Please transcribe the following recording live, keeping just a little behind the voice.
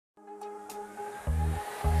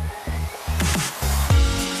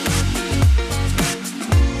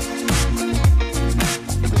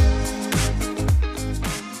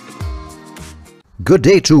Good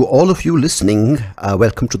day to all of you listening.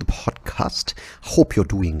 Welcome to the podcast. Hope you're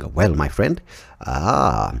doing well, my friend.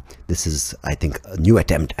 This is, I think, a new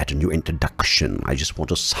attempt at a new introduction. I just want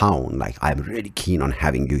to sound like I'm really keen on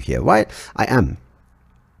having you here. Why? I am.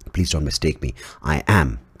 Please don't mistake me. I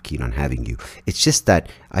am keen on having you. It's just that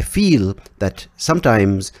I feel that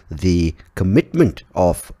sometimes the commitment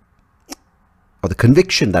of or the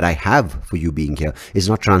conviction that I have for you being here is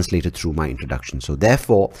not translated through my introduction. So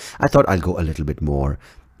therefore, I thought I'll go a little bit more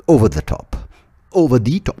over the top,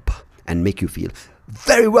 and make you feel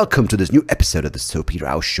very welcome to this new episode of the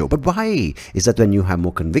SoapyRao show. But why is that when you have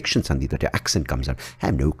more conviction, Sandeep, that your accent comes out? I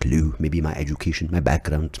have no clue. Maybe my education, my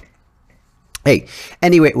background. Hey,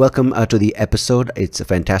 anyway, welcome to the episode. It's a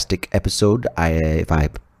fantastic episode. If I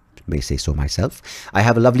may say so myself. I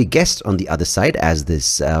have a lovely guest on the other side, as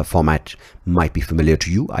this format might be familiar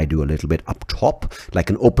to you. I do a little bit up top,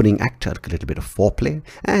 like an opening act, a little bit of foreplay.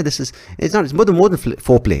 It's more than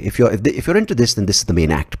foreplay. If you're into this, then this is the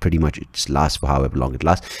main act. Pretty much, it just lasts for however long it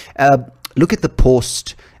lasts. Look at the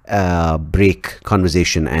post break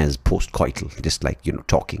conversation as post-coital, just like,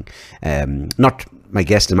 talking. Not my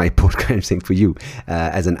guest and my post kind of thing for you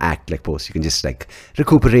as an act, like post. You can just like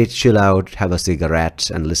recuperate, chill out, have a cigarette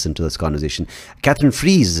and listen to this conversation. Katherine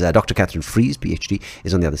Freese, Dr. Katherine Freese, PhD,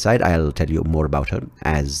 is on the other side. I'll tell you more about her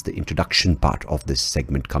as the introduction part of this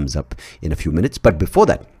segment comes up in a few minutes. But before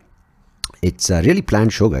that, it's a really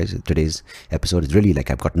planned show, guys. Today's episode is really like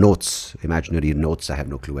I've got notes, imaginary notes. I have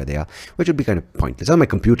no clue where they are, which would be kind of pointless. They're my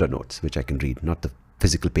computer notes, which I can read, not the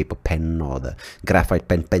physical paper pen or the graphite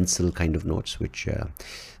pen pencil kind of notes, which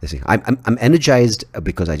I'm energized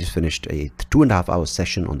because I just finished a 2.5 hour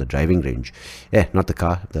session on the driving range. Yeah, not the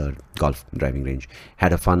car, the golf driving range.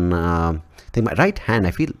 Had a fun thing. My right hand,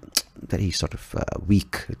 I feel very sort of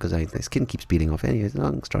weak because my skin keeps peeling off. Anyways,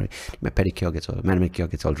 long story. My manicure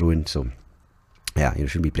gets all ruined. So yeah, you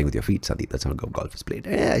shouldn't be playing with your feet, Sandeep. That's how golf is played.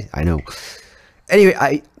 Yeah, I know.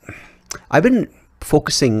 Anyway, I've been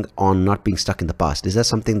focusing on not being stuck in the past. Is that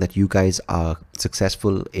something that you guys are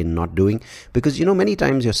successful in not doing? Because many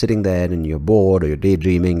times you're sitting there and you're bored or you're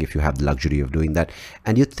daydreaming, if you have the luxury of doing that,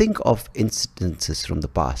 and you think of instances from the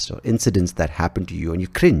past or incidents that happened to you and you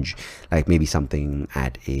cringe, like maybe something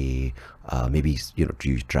at a maybe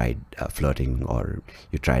you tried flirting, or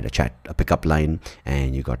you tried a pickup line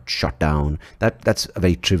and you got shot down. That's a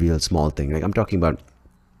very trivial small thing. Like I'm talking about,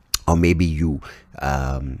 or maybe you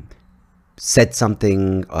said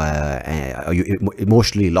something, or you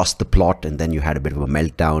emotionally lost the plot, and then you had a bit of a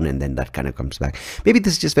meltdown, and then that kind of comes back. Maybe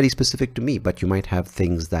this is just very specific to me, but you might have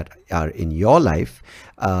things that are in your life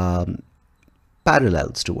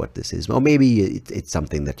parallels to what this is, or maybe it's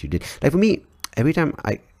something that you did. Like for me, every time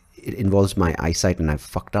it involves my eyesight and I've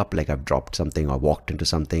fucked up, like I've dropped something or walked into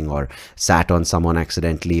something or sat on someone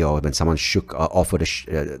accidentally, or when someone offered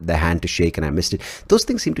their hand to shake and I missed it. Those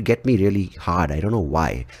things seem to get me really hard. I don't know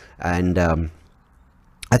why. And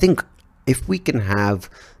I think if we can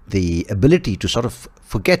have the ability to sort of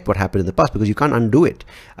forget what happened in the past, because you can't undo it.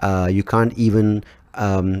 You can't even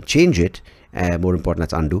change it. More important,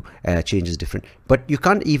 that's undo. Change is different. But you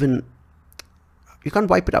can't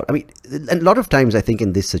wipe it out. I mean, a lot of times I think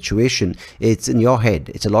in this situation, it's in your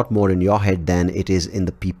head. It's a lot more in your head than it is in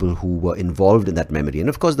the people who were involved in that memory. And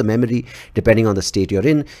of course, the memory, depending on the state you're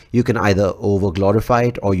in, you can either over-glorify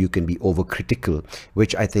it or you can be over-critical,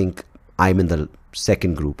 which I think I'm in the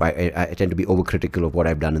second group. I tend to be over-critical of what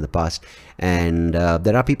I've done in the past. And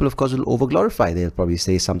there are people, of course, who will over-glorify. They'll probably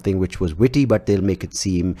say something which was witty, but they'll make it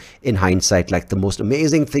seem, in hindsight, like the most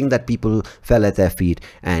amazing thing that people fell at their feet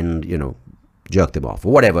and, jerk them off,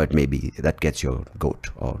 or whatever it may be that gets your goat.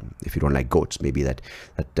 Or if you don't like goats, maybe that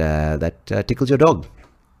tickles your dog,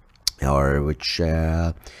 or which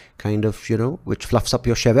kind of which fluffs up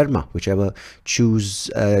your shawarma, whichever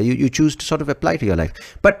you choose to sort of apply to your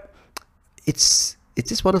life. But it's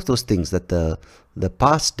just one of those things that the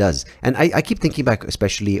past does. And I keep thinking back,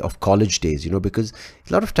 especially of college days, because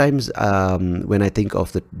a lot of times when I think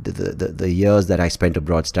of the years that I spent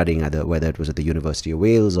abroad studying, whether it was at the University of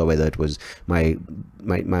Wales or whether it was my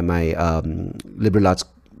liberal arts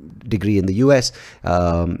degree in the US,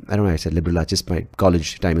 I don't know why I said liberal arts, just my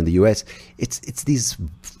college time in the US, it's these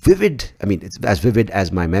vivid, I mean, it's as vivid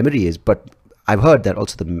as my memory is, but I've heard that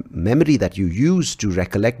also the memory that you use to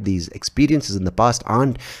recollect these experiences in the past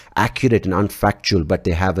aren't accurate and aren't factual, but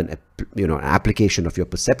they have an application of your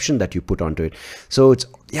perception that you put onto it. So it's,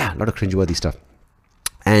 a lot of cringeworthy stuff.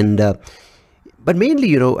 And but mainly,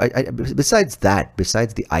 you know, besides that,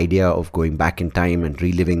 besides the idea of going back in time and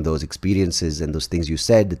reliving those experiences and those things you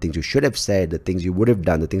said, the things you should have said, the things you would have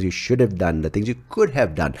done, the things you should have done, the things you could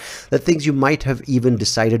have done, the things you might have even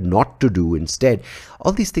decided not to do instead,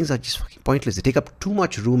 all these things are just fucking pointless. They take up too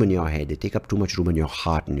much room in your head. They take up too much room in your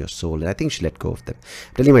heart and your soul. And I think you should let go of them.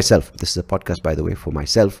 I'm telling myself, this is a podcast, by the way, for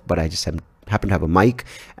myself, but I just happen to have a mic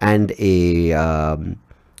and a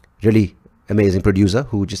really amazing producer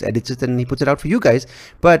who just edits it and he puts it out for you guys.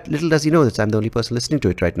 But little does he know that I'm the only person listening to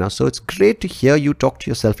it right now. So it's great to hear you talk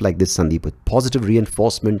to yourself like this, Sandeep, with positive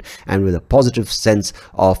reinforcement and with a positive sense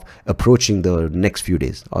of approaching the next few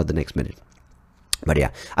days or the next minute. But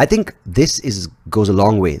yeah, I think this goes a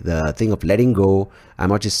long way. The thing of letting go. I'm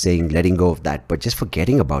not just saying letting go of that, but just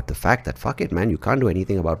forgetting about the fact that, fuck it, man, you can't do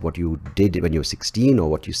anything about what you did when you were 16 or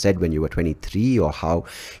what you said when you were 23 or how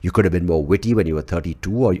you could have been more witty when you were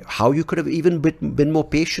 32 or how you could have even been more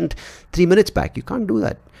patient 3 minutes back. You can't do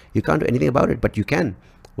that. You can't do anything about it, but you can.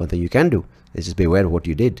 One thing you can do is just be aware of what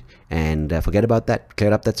you did and forget about that.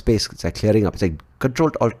 Clear up that space. It's like clearing up. It's like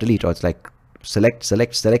Control-Alt-Delete, or it's like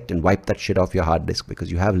select and wipe that shit off your hard disk,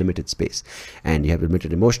 because you have limited space and you have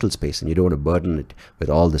limited emotional space and you don't want to burden it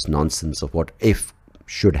with all this nonsense of what if,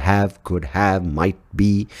 should have, could have, might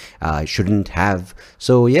be, shouldn't have.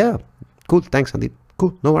 So yeah, cool. Thanks, Sandeep.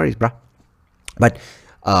 Cool. No worries, bruh. But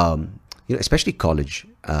you know, especially college,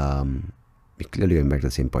 we're clearly going back to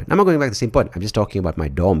the same point. I'm not going back to the same point. I'm just talking about my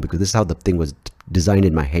dorm, because this is how the thing was designed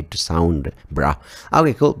in my head to sound, bruh.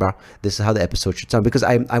 Okay, cool, bruh. This is how the episode should sound, because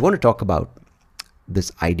I want to talk about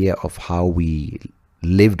this idea of how we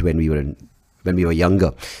lived when we were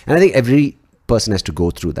younger. And I think every person has to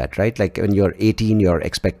go through that, right? Like when you're 18, your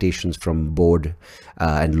expectations from board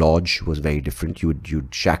and lodge was very different. You'd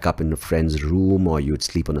shack up in a friend's room, or you would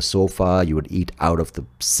sleep on a sofa, you would eat out of the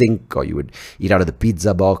sink, or you would eat out of the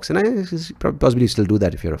pizza box. And I possibly still do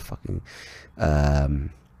that if you're a fucking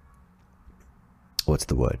what's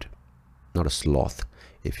the word? Not a sloth.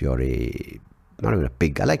 If you're not even a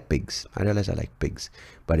pig. I like pigs. I realize I like pigs.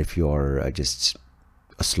 But if you're just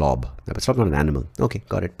a slob, but it's not an animal. Okay,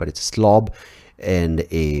 got it. But it's a slob and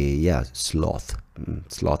a sloth.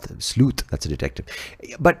 Sleuth. That's a detective.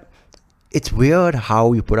 But it's weird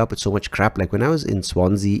how you put up with so much crap. Like when I was in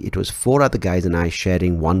Swansea, it was 4 other guys and I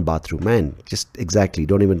sharing one bathroom. Man, just exactly.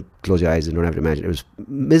 Don't even close your eyes and don't have to imagine. It was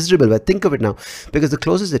miserable. But think of it now, because the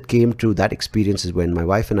closest it came to that experience is when my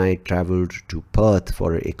wife and I traveled to Perth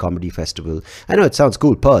for a comedy festival. I know it sounds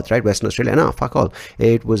cool, Perth, right? Western Australia. No, fuck all.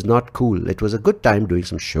 It was not cool. It was a good time doing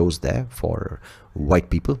some shows there for white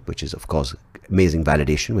people, which is, of course, amazing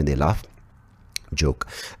validation when they laugh. Joke.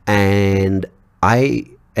 And I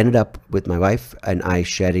ended up with my wife and I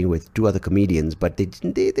sharing with 2 other comedians, but they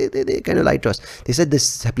kind of lied to us. They said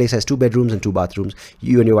this place has 2 bedrooms and 2 bathrooms.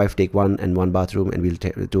 You and your wife take one and 1 bathroom, and we'll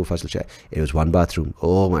take 2 of us will share. It was 1 bathroom.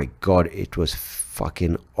 Oh my God, it was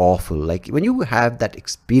fucking awful. Like when you have that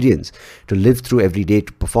experience to live through every day,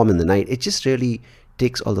 to perform in the night, it just really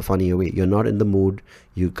takes all the funny away. You're not in the mood.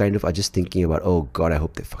 You kind of are just thinking about, oh God, I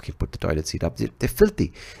hope they fucking put the toilet seat up. They're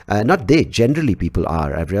filthy. Not they, generally people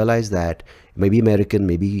are. I've realized that maybe American,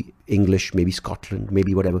 maybe English, maybe Scotland,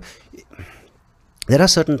 maybe whatever. There are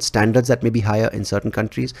certain standards that may be higher in certain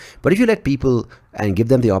countries, but if you let people and give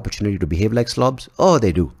them the opportunity to behave like slobs, oh,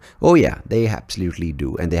 they do. Oh yeah, they absolutely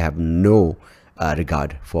do. And they have no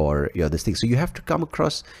regard for this thing. So you have to come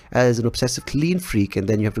across as an obsessive clean freak, and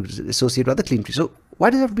then you have to associate with other clean freaks. So why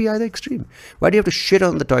does it have to be either extreme? Why do you have to shit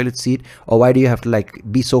on the toilet seat, or why do you have to like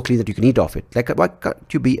be so clean that you can eat off it? Like, why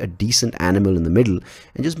can't you be a decent animal in the middle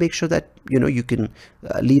and just make sure that you can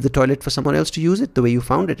leave the toilet for someone else to use it the way you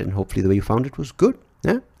found it, and hopefully the way you found it was good.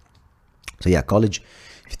 Yeah. So yeah, college.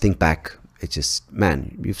 If you think back, it's just,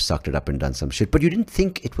 man, you've sucked it up and done some shit, but you didn't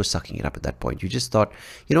think it was sucking it up at that point. You just thought,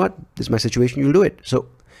 you know what, this is my situation, you'll do it. So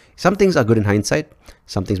some things are good in hindsight,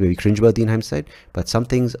 some things may be cringeworthy in hindsight, but some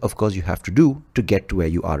things, of course, you have to do to get to where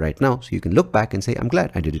you are right now. So you can look back and say, I'm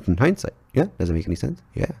glad I did it in hindsight. Yeah, does it make any sense?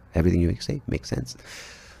 Yeah, everything you say makes sense.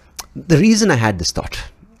 The reason I had this thought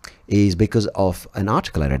is because of an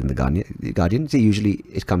article I read in the Guardian. See, usually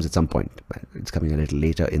it comes at some point. It's coming a little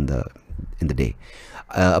later in the day.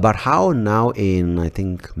 About how now in, I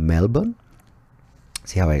think, Melbourne,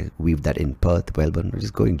 see how I weaved that in, Perth, Melbourne, which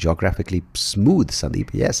is going geographically smooth, Sandeep.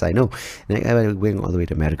 Yes, I know. And I'm going all the way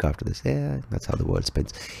to America after this. Yeah, that's how the world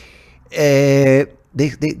spins. The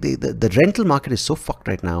rental market is so fucked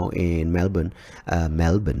right now in Melbourne.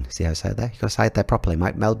 Melbourne, see how I said that? You gotta say that properly,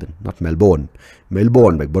 mate. Melbourne, not Melbourne.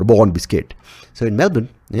 Melbourne, like Bourbon biscuit. So in Melbourne,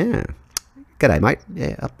 yeah. G'day, mate.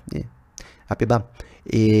 Yeah, up your bum.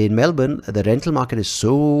 In Melbourne, the rental market is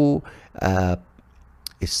so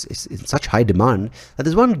it's in such high demand that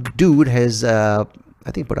this one dude has, I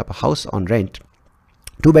think, put up a house on rent,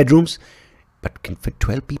 2 bedrooms, but can fit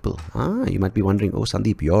 12 people. You might be wondering, oh,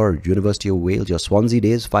 Sandeep, your University of Wales, your Swansea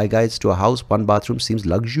days, 5 guys to a house, 1 bathroom seems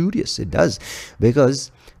luxurious. It does,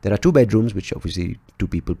 because there are 2 bedrooms, which obviously 2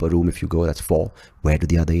 people per room. If you go, that's 4. Where do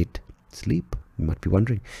the other 8 sleep? You might be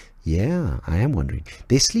wondering. Yeah, I am wondering.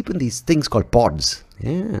 They sleep in these things called pods.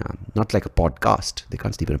 Yeah, not like a podcast. They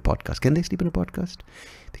can't sleep in a podcast. Can they sleep in a podcast?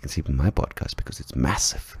 They can sleep in my podcast because it's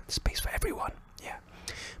massive. Space for everyone. Yeah.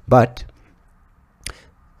 But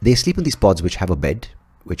they sleep in these pods which have a bed,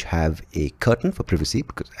 which have a curtain for privacy,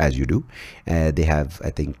 because as you do. They have,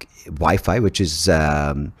 I think, Wi-Fi, which is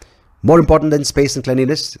more important than space and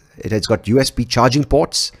cleanliness. It has got USB charging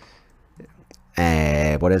ports.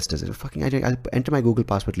 What else does it? I'll enter my Google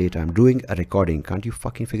password later. I'm doing a recording. Can't you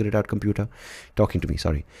fucking figure it out, computer? Talking to me,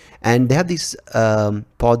 sorry. And they have these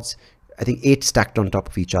pods, I think 8 stacked on top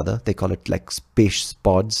of each other. They call it like space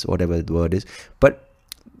pods, whatever the word is. But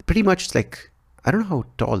pretty much it's like, I don't know how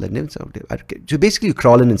tall that is. So basically you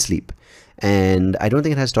crawl in and sleep. And I don't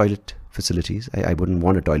think it has toilet facilities. I wouldn't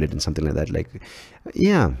want a toilet in something like that. Like,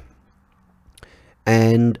 yeah.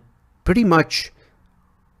 And pretty much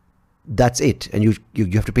that's it. And you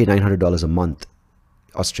have to pay $900 a month,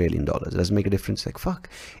 Australian dollars. It doesn't make a difference. Like, fuck.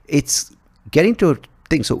 It's getting to a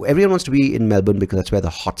thing. So everyone wants to be in Melbourne because that's where the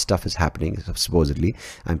hot stuff is happening, supposedly.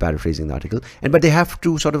 I'm paraphrasing the article. But they have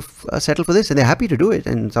to sort of settle for this, and they're happy to do it.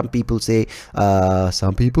 And some people say, what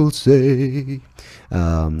song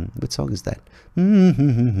is that?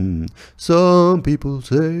 Some people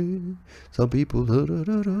say, some people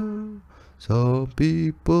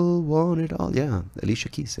want it all. Yeah, Alicia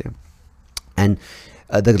Keys. Yeah. And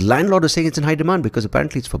the landlord is saying it's in high demand because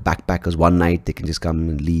apparently it's for backpackers. One night they can just come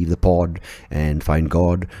and leave the pod and find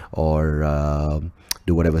God, or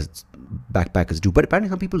do whatever backpackers do. But apparently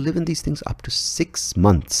some people live in these things up to 6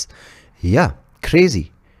 months. Yeah,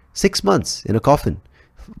 crazy. 6 months in a coffin.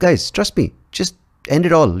 Guys, trust me, just end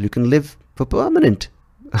it all. You can live for permanent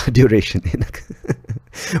duration.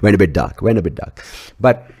 Went a bit dark.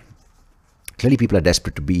 But clearly people are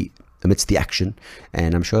desperate to be amidst the action,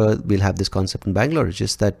 and I'm sure we'll have this concept in Bangalore. It's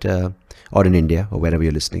just that, or in India, or wherever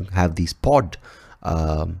you're listening, have these pod,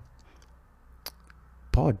 yeah,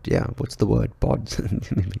 what's the word? Pods.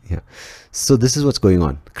 Yeah. So this is what's going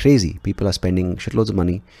on. Crazy. People are spending shitloads of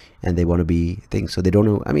money, and they want to be things, so they don't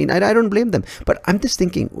know. I mean, I don't blame them, but I'm just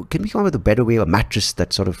thinking, can we come up with a better way, a mattress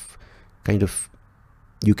that sort of, kind of,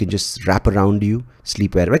 you can just wrap around you,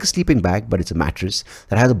 sleepwear, like a sleeping bag, but it's a mattress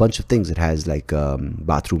that has a bunch of things. It has like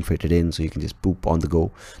bathroom fitted in, so you can just poop on the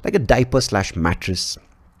go, like a diaper slash mattress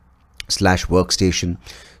slash workstation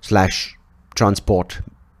slash transport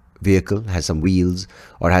vehicle. Has some wheels,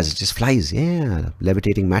 or has it just flies. Yeah,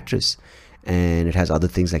 levitating mattress. And it has other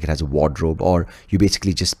things, like it has a wardrobe, or you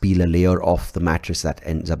basically just peel a layer off the mattress that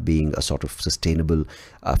ends up being a sort of sustainable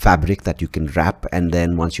fabric that you can wrap. And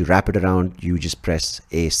then once you wrap it around, you just press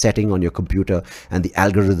a setting on your computer, and the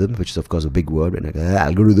algorithm, which is of course a big word, and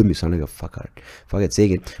algorithm, you sound like a fuckhead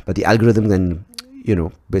saying it, but the algorithm then, you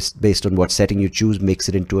know, based on what setting you choose, makes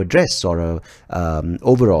it into a dress or a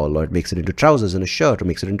overall, or it makes it into trousers and a shirt, or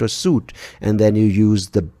makes it into a suit. And then you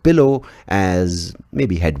use the pillow as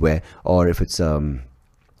maybe headwear, or if it's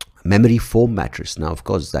memory foam mattress. Now, of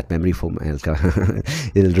course, that memory foam,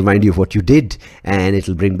 it'll remind you of what you did, and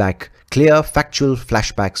it'll bring back clear, factual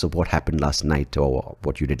flashbacks of what happened last night, or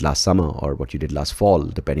what you did last summer, or what you did last fall,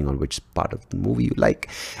 depending on which part of the movie you like.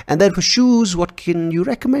 And then for shoes, what can you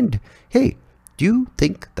recommend? Hey, do you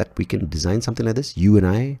think that we can design something like this? You and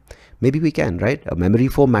I? Maybe we can, right? A memory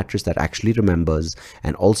foam mattress that actually remembers,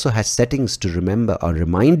 and also has settings to remember or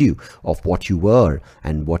remind you of what you were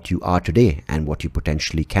and what you are today and what you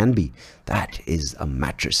potentially can be. That is a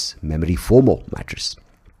mattress. Memory foam mattress.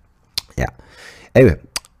 Yeah. Anyway,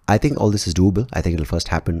 I think all this is doable. I think it'll first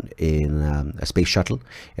happen in a space shuttle.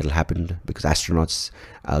 It'll happen because astronauts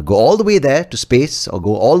go all the way there to space, or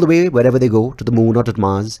go all the way wherever they go, to the moon or to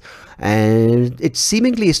Mars. And it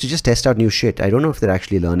seemingly is to just test out new shit. I don't know if they're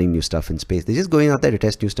actually learning new stuff in space. They're just going out there to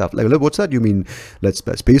test new stuff. Like, what's that? You mean let's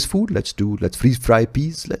space food? Let's freeze fry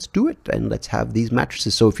peas. Let's do it, and let's have these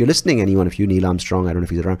mattresses. So if you're listening, anyone of you, Neil Armstrong, I don't know if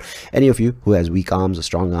he's around, any of you who has weak arms or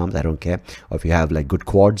strong arms, I don't care. Or if you have like good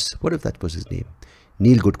quads, what if that was his name?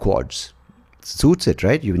 Neil Good Quads. Suits it,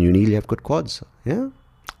 right? You Neil, you have good quads. Yeah?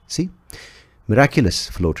 See? Miraculous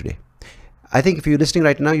flow today. I think if you're listening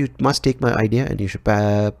right now, you must take my idea, and you should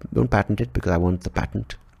don't patent it, because I want the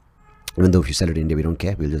patent. Even though if you sell it in India, we don't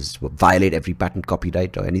care. We'll just violate every patent,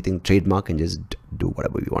 copyright, or anything, trademark, and just do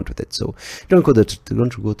whatever we want with it. So don't go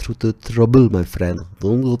through the trouble, my friend.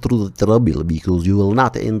 Don't go through the trouble, because you will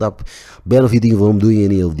not end up benefiting from doing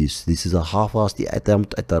any of this. This is a half-assed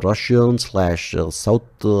attempt at the Russian / South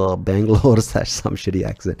Bangalore / some shitty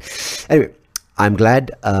accent. Anyway, I'm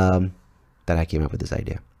glad that I came up with this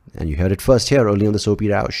idea. And you heard it first here, only on the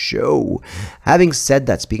SoapyRao show. Having said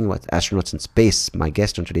that, speaking about astronauts in space, my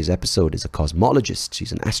guest on today's episode is a cosmologist.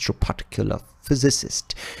 She's an astroparticle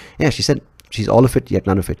physicist. Yeah, she said she's all of it, yet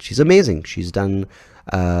none of it. She's amazing. She's done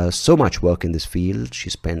so much work in this field. She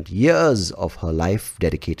spent years of her life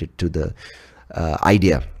dedicated to the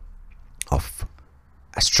idea of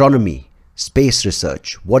astronomy, space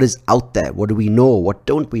research. What is out there? What do we know? What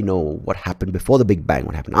don't we know? What happened before the Big Bang?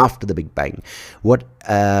 What happened after the Big Bang? What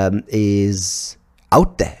is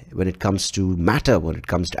out there when it comes to matter, when it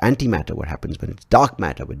comes to antimatter? What happens when it's dark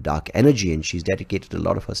matter, with dark energy? And she's dedicated a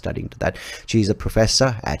lot of her studying to that. She's a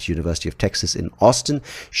professor at University of Texas in Austin.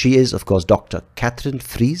 She is, of course, Dr. Katherine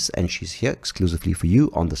Freese, and she's here exclusively for you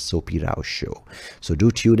on the SoapyRao show. So do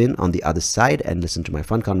tune in on the other side and listen to my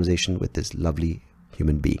fun conversation with this lovely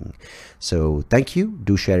human being. So thank you.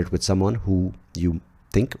 Do share it with someone who you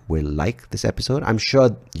think will like this episode. I'm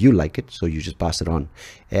sure you like it, so you just pass it on.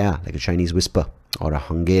 Yeah, like a Chinese whisper or a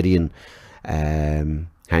Hungarian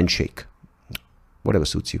handshake. Whatever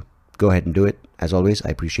suits you. Go ahead and do it. As always, I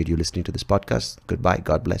appreciate you listening to this podcast. Goodbye.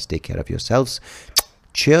 God bless. Take care of yourselves.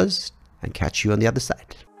 Cheers, and catch you on the other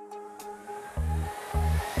side.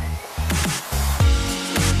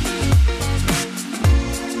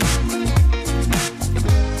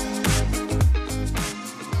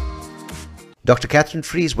 Dr. Katherine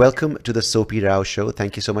Freese, welcome to the SoapyRao show.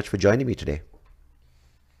 Thank you so much for joining me today.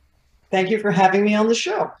 Thank you for having me on the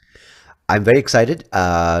show. I'm very excited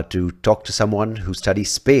to talk to someone who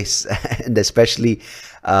studies space, and especially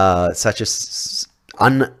such a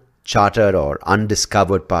uncharted or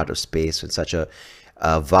undiscovered part of space, and such a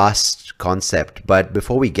vast concept. But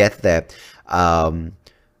before we get there,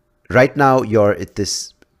 right now you're at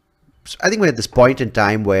this, I think we're at this point in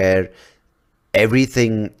time where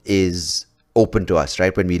everything is open to us,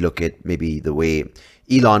 right? When we look at maybe the way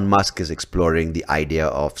Elon Musk is exploring the idea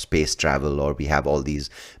of space travel, or we have all these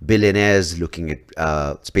billionaires looking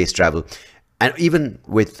at space travel, and even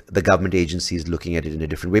with the government agencies looking at it in a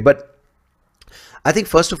different way. But I think,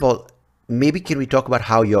 first of all, maybe can we talk about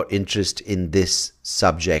how your interest in this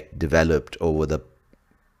subject developed over the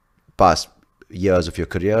past years of your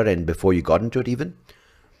career and before you got into it even?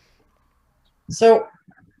 So,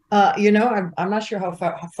 I'm not sure how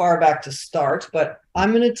far back to start, but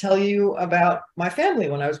I'm going to tell you about my family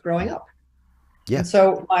when I was growing up. Yeah. And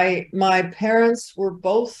so my parents were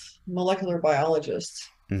both molecular biologists.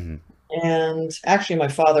 Mm-hmm. And actually, my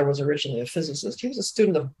father was originally a physicist. He was a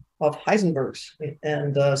student of Heisenberg's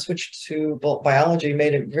and switched to biology,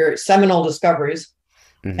 made very seminal discoveries.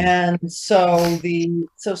 Mm-hmm. And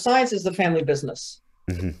so science is the family business.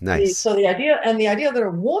 Mm-hmm. Nice. The idea that a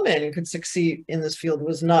woman could succeed in this field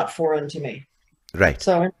was not foreign to me. Right.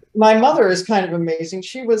 So my mother is kind of amazing.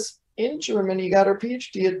 She was in Germany, got her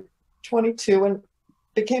PhD at 22, and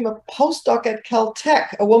became a postdoc at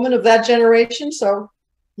Caltech, a woman of that generation. So,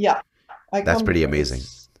 yeah. That's pretty amazing.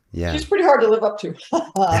 Yeah. She's pretty hard to live up to.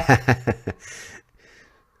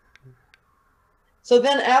 So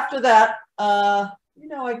then after that, I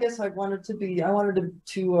guess I wanted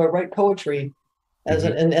to write poetry as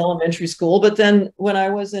an elementary school. But then when I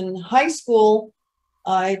was in high school,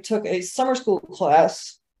 I took a summer school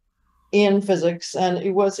class in physics, and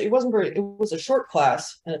it was a short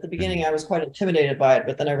class. And at the beginning, I was quite intimidated by it,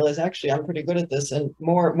 but then I realized actually I'm pretty good at this. And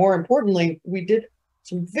more importantly, we did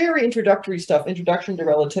some very introductory stuff, introduction to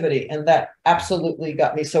relativity, and that absolutely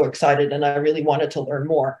got me so excited, and I really wanted to learn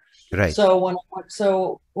more. Right. So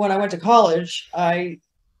when I went to college,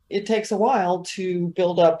 it takes a while to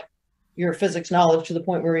build up your physics knowledge to the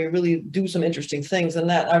point where you really do some interesting things, and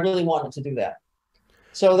that I really wanted to do that.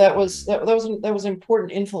 So that was an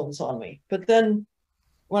important influence on me. But then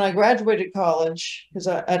when I graduated college, because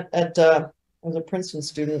I was a Princeton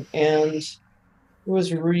student, and it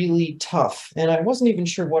was really tough, and I wasn't even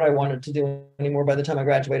sure what I wanted to do anymore by the time I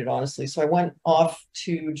graduated, honestly. So I went off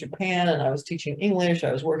to Japan, and I was teaching English.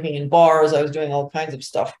 I was working in bars. I was doing all kinds of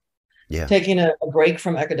stuff, taking a break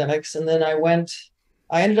from academics. And then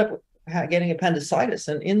I ended up getting appendicitis,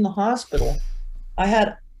 and in the hospital, I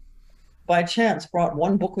had, by chance, brought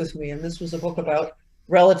one book with me, and this was a book about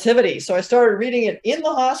relativity. So I started reading it in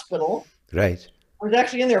the hospital. Right. I was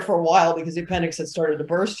actually in there for a while because the appendix had started to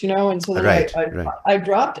burst, and so then I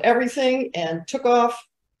dropped everything and took off.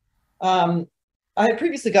 I had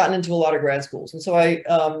previously gotten into a lot of grad schools, and so I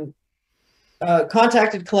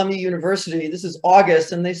contacted Columbia University. This is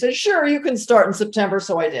August, and they said, "Sure, you can start in September."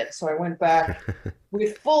 So I did. So I went back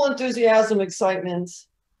with full enthusiasm, excitement,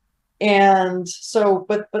 and so,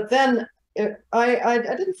 but then I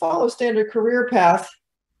didn't follow standard career path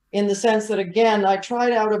in the sense that, again, I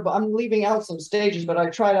tried out. I'm leaving out some stages, but I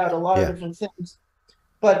tried out a lot of different things,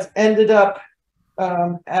 but ended up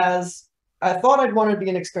as I thought I'd want to be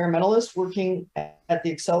an experimentalist working at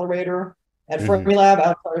the accelerator at Fermilab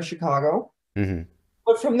outside of Chicago.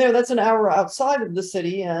 But from there, that's an hour outside of the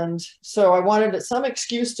city. And so I wanted some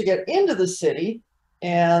excuse to get into the city.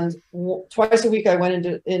 And twice a week, I went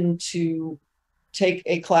into take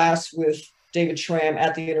a class with David Schramm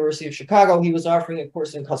at the University of Chicago. He was offering a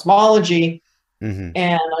course in cosmology. And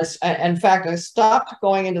in fact, I stopped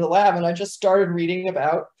going into the lab and I just started reading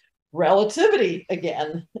about relativity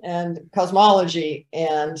again and cosmology.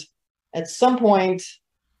 And at some point,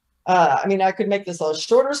 I mean, I could make this a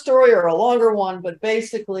shorter story or a longer one, but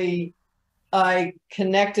basically I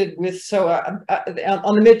connected with, so on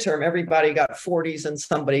the midterm, everybody got 40s and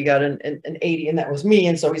somebody got an 80, and that was me.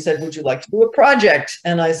 And so he said, "Would you like to do a project?"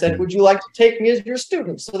 And I said, "Would you like to take me as your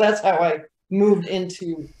student?" So that's how I moved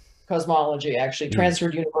into cosmology, actually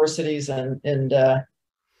transferred universities and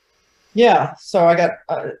yeah, so I got,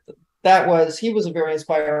 he was a very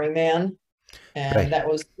inspiring man. And that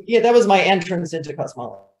was my entrance into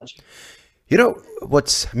cosmology. You know,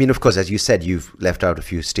 I mean, of course, as you said, you've left out a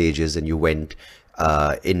few stages and you went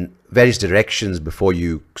in various directions before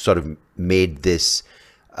you sort of made this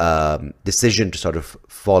decision to sort of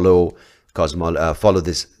follow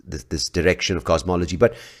this direction of cosmology.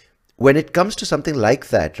 But when it comes to something like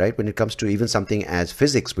that, right, when it comes to even something as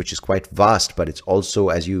physics, which is quite vast, but it's also,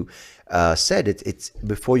 as you said, it's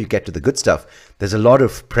before you get to the good stuff, there's a lot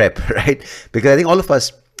of prep, right? Because I think all of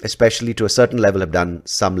us, especially to a certain level, have done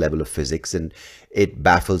some level of physics, and it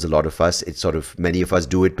baffles a lot of us. It's sort of, many of us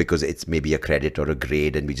do it because it's maybe a credit or a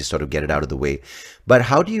grade and we just sort of get it out of the way. But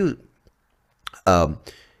how do you,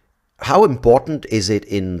 how important is it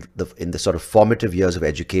in the sort of formative years of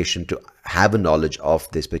education to have a knowledge of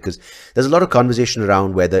this? Because there's a lot of conversation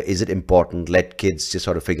around whether is it important, let kids just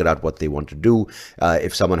sort of figure out what they want to do.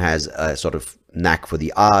 If someone has a sort of knack for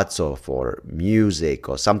the arts or for music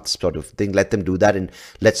or some sort of thing, let them do that, and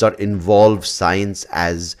let's not involve science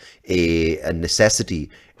as a necessity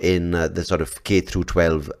in the sort of K through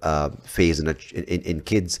 12 phase in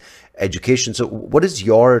kids' education. So what is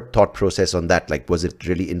your thought process on that? Like, was it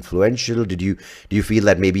really influential? Do you feel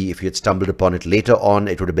that maybe if you had stumbled upon it later on,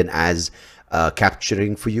 it would have been as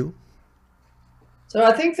capturing for you? So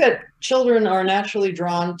I think that children are naturally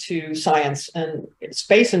drawn to science and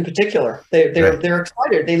space in particular. They're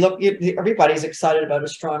excited. Everybody's excited about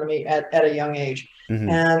astronomy at a young age.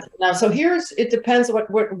 And now, so it depends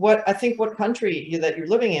what I think what country that you're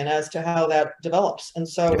living in as to how that develops. And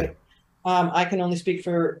so I can only speak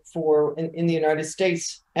for in the United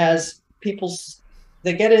States, as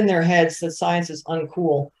they get in their heads that science is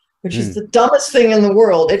uncool, which is the dumbest thing in the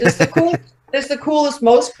world. It is the coolest, it's the coolest,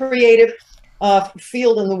 most creative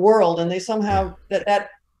field in the world, and they somehow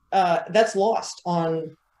that's lost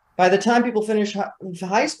on by the time people finish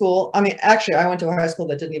high school. I mean, actually, I went to a high school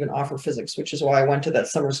that didn't even offer physics, which is why I went to that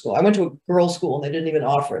summer school. I went to a girls' school and they didn't even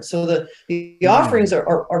offer it. So the offerings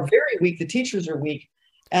are very weak. The teachers are weak.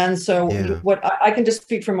 And so what I can just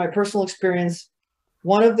speak from my personal experience.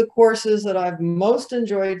 One of the courses that I've most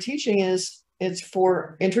enjoyed teaching it's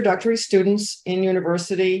for introductory students in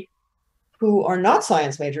university who are not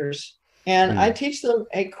science majors. And I teach them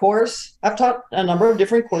a course. I've taught a number of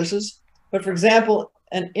different courses, but for example,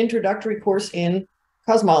 an introductory course in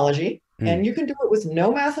cosmology, and you can do it with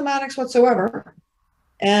no mathematics whatsoever.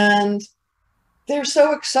 And they're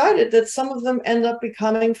so excited that some of them end up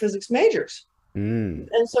becoming physics majors. And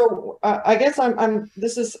so I guess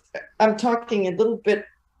I'm talking a little bit,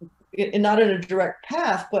 not in a direct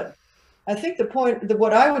path, but I think the point that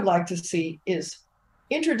what I would like to see is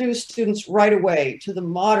introduce students right away to the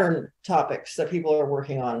modern topics that people are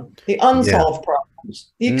working on, the unsolved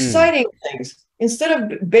problems, the exciting things,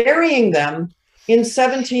 instead of burying them in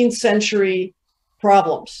 17th century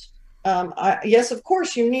problems. Yes, of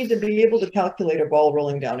course, you need to be able to calculate a ball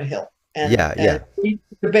rolling down a hill. And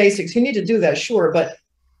the basics, you need to do that, sure. But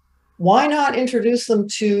why not introduce them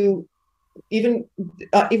to even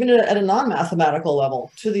at a non-mathematical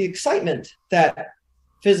level, to the excitement that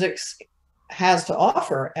physics has to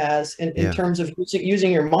offer as in terms of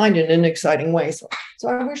using your mind in an exciting way. So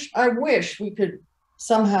I wish we could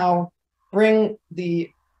somehow bring the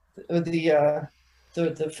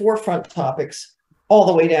forefront topics all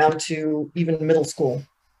the way down to even middle school.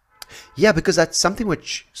 Yeah, because that's something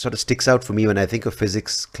which sort of sticks out for me when I think of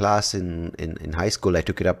physics class in high school. I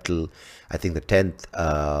took it up till I think the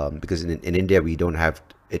 10th, because in India we don't have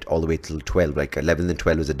it all the way till 12. Like 11 and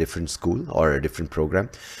 12 is a different school or a different program.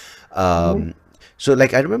 Mhm. So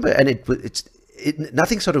like I remember, and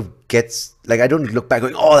nothing sort of gets like, I don't look back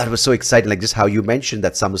going, oh, that was so exciting. Like just how you mentioned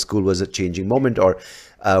that summer school was a changing moment, or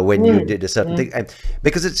when you did a certain thing. And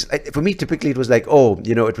because for me, typically it was like, oh,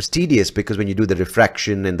 it was tedious because when you do the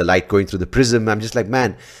refraction and the light going through the prism, I'm just like,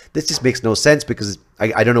 man, this just makes no sense because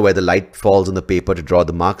I don't know where the light falls on the paper to draw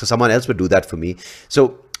the marks. So someone else would do that for me.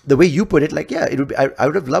 So the way you put it, like, yeah, it would be, I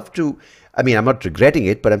would have loved to. I mean, I'm not regretting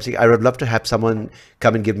it, but I'm saying I would love to have someone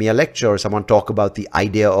come and give me a lecture, or someone talk about the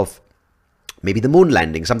idea of maybe the moon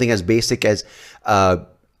landing, something as basic as,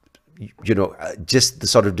 just the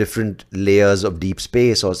sort of different layers of deep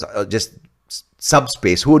space, or just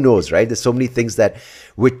subspace. Who knows, right? There's so many things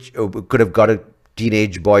which could have got a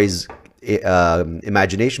teenage boy's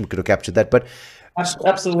imagination, could have captured that. But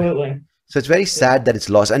Absolutely. so it's very sad that it's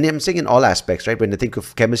lost. And I'm saying in all aspects, right? When I think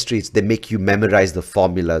of chemistry, they make you memorize the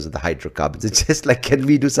formulas of the hydrocarbons. It's just like, can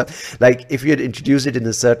we do something? Like if you had introduced it in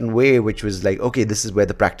a certain way, which was like, okay, this is where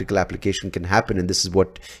the practical application can happen, and this is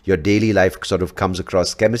what your daily life sort of comes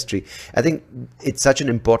across chemistry. I think it's such an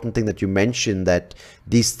important thing that you mentioned, that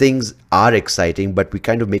these things are exciting, but we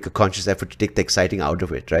kind of make a conscious effort to take the exciting out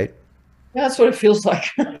of it, right? Yeah, that's what it feels like.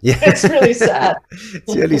 Yeah. It's really sad.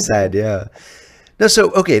 It's really sad, yeah. No,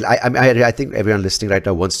 so okay, I think everyone listening right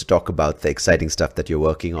now wants to talk about the exciting stuff that you're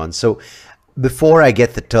working on. So before I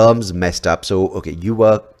get the terms messed up, so okay, you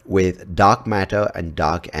work with dark matter and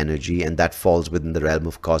dark energy, and that falls within the realm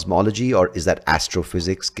of cosmology, or is that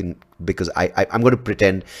astrophysics? Because I'm going to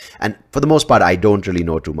pretend, and for the most part, I don't really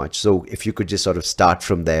know too much. So if you could just sort of start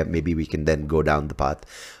from there, maybe we can then go down the path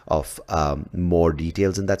of more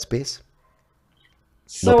details in that space.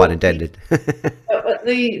 No pun intended.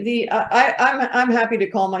 I'm happy to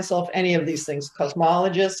call myself any of these things: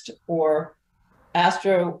 cosmologist or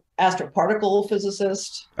astroparticle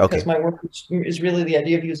physicist, because my work is really the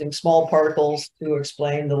idea of using small particles to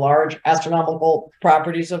explain the large astronomical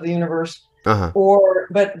properties of the universe.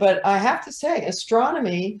 But I have to say,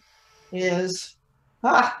 astronomy is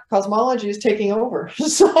cosmology is taking over.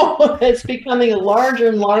 So it's becoming a larger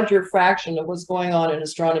and larger fraction of what's going on in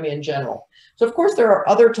astronomy in general. So of course there are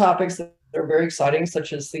other topics that are very exciting,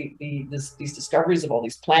 such as these discoveries of all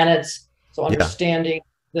these planets. So understanding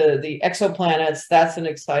the exoplanets, that's an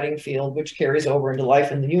exciting field which carries over into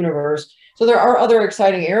life in the universe. So there are other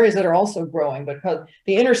exciting areas that are also growing, but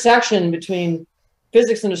the intersection between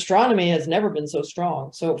physics and astronomy has never been so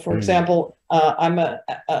strong. So for example,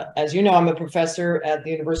 as you know, I'm a professor at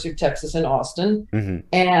the University of Texas in Austin,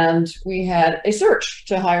 and we had a search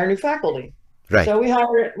to hire new faculty. Right. So we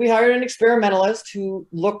hired an experimentalist who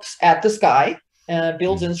looks at the sky,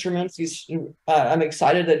 builds instruments. I'm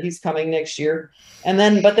excited that he's coming next year.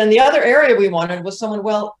 But then the other area we wanted was someone,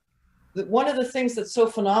 one of the things that's so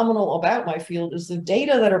phenomenal about my field is the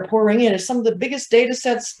data that are pouring in. Is some of the biggest data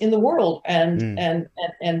sets in the world. And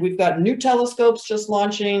we've got new telescopes just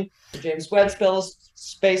launching. The James Webb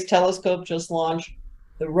Space Telescope just launched.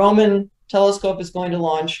 The Roman telescope is going to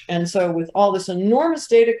launch. And so with all this enormous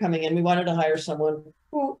data coming in, we wanted to hire someone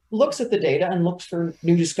who looks at the data and looks for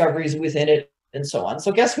new discoveries within it and so on.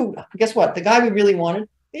 So guess what? The guy we really wanted,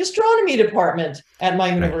 the astronomy department at my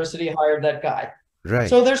university hired that guy. Right.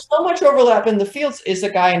 So there's so much overlap in the fields. Is the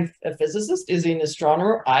guy a physicist? Is he an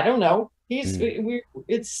astronomer? I don't know. The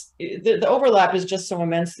overlap is just so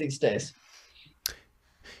immense these days.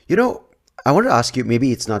 I want to ask you,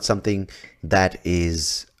 maybe it's not something that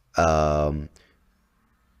is, I'm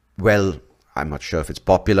not sure if it's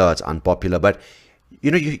popular or it's unpopular, but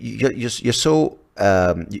you're so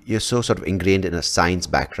sort of ingrained in a science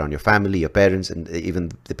background. Your family, your parents, and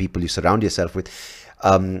even the people you surround yourself with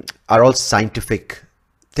are all scientific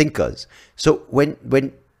thinkers. So when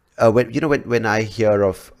I hear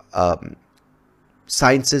of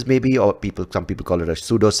sciences, maybe, or some people call it a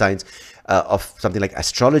pseudoscience, of something like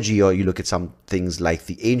astrology, or you look at some things like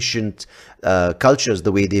the ancient cultures,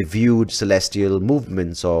 the way they viewed celestial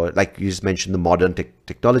movements, or like you just mentioned, the modern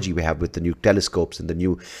technology we have with the new telescopes and the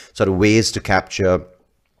new sort of ways to capture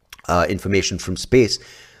information from space.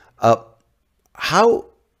 What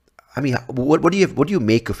do you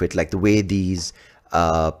make of it? Like the way these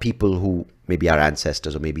people who maybe our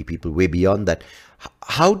ancestors, or maybe people way beyond that,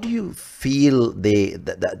 how do you feel the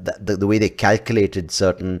way they calculated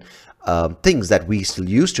certain things that we still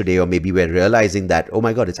use today, or maybe we're realizing that, oh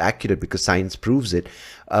my God, it's accurate because science proves it.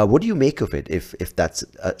 What do you make of it, if that's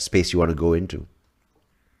a space you want to go into?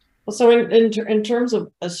 Well, so in terms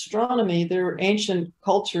of astronomy, there were ancient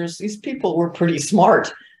cultures. These people were pretty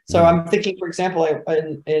smart. So Mm. I'm thinking, for example,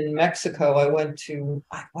 in Mexico, I went to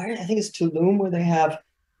I think it's Tulum where they have,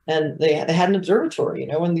 and they had an observatory, you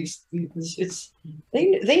know, and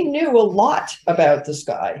they knew a lot about the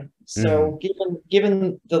sky. Mm. So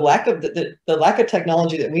given the lack of the lack of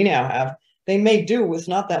technology that we now have, they made do with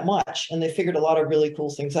not that much, and they figured a lot of really cool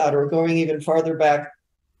things out. Or going even farther back,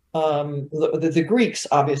 the Greeks,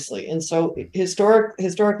 obviously. And so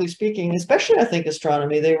historically speaking, especially I think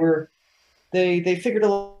astronomy, they figured a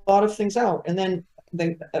lot of things out. And then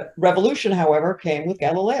the revolution, however, came with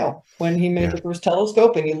Galileo when he made Yeah. the first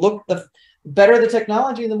telescope, and you look, the better the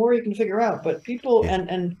technology, the more you can figure out. But people, Yeah.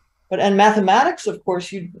 and mathematics, of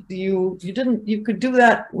course, you could do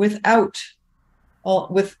that without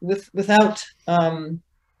without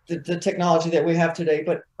the technology that we have today.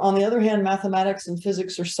 But on the other hand, mathematics and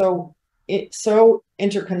physics are so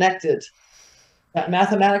interconnected that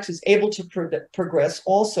mathematics is able to progress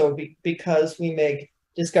also because we make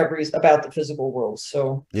discoveries about the physical world.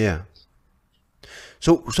 So Yeah.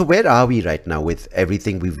 So where are we right now with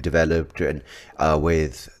everything we've developed, and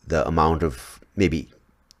with the amount of maybe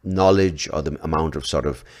knowledge, or the amount of sort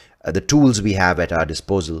of the tools we have at our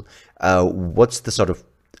disposal? What's the sort of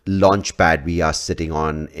launch pad we are sitting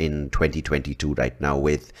on in 2022 right now,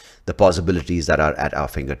 with the possibilities that are at our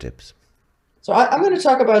fingertips? So I'm going to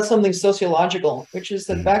talk about something sociological, which is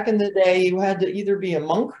that Mm-hmm. back in the day, you had to either be a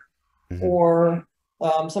monk Mm-hmm. or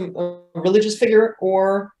a religious figure,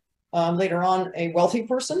 or later on a wealthy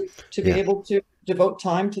person to be Yeah. able to devote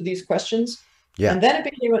time to these questions. Yeah. And then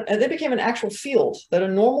it became an actual field that a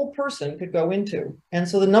normal person could go into. And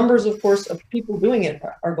so the numbers, of course, of people doing it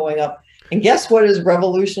are going up. And guess what has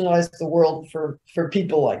revolutionized the world for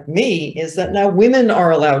people like me is that now women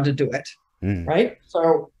are allowed to do it, Mm. right?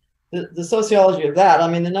 So the sociology of that, I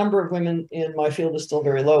mean, the number of women in my field is still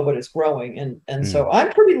very low, but it's growing. And Mm. so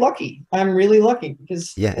I'm pretty lucky. I'm really lucky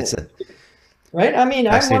because, Yeah, it's a right? I mean,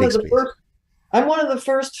 fascinating space. I'm one of the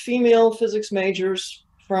first female physics majors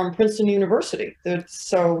from Princeton University.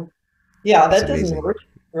 So yeah, That's that doesn't amazing. work,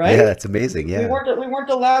 Yeah, right? that's amazing. We Yeah. weren't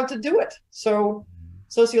allowed to do it. So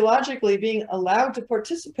sociologically, being allowed to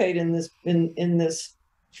participate in this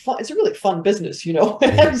fun, it's a really fun business, you know.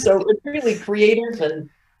 And so it's really creative,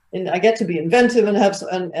 and I get to be inventive and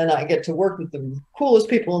and I get to work with the coolest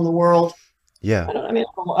people in the world. Yeah. I mean,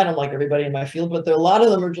 I don't like everybody in my field, but there, a lot of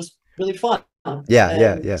them are just really fun Yeah.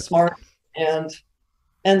 Yeah. and Yeah. smart,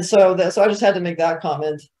 and so I just had to make that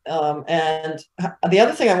comment. And the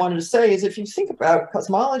other thing I wanted to say is, if you think about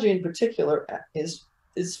cosmology in particular, is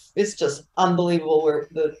it's just unbelievable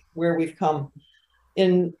where we've come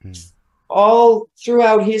in Mm. all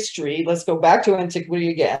throughout history. Let's go back to antiquity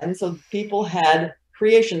again. So people had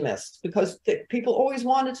creation myths because people always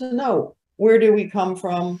wanted to know, where do we come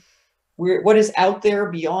from? What is out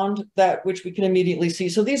there beyond that which we can immediately see?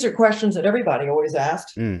 So these are questions that everybody always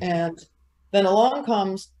asked. Mm. And then along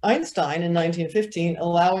comes Einstein in 1915,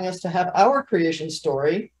 allowing us to have our creation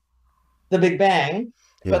story, the Big Bang.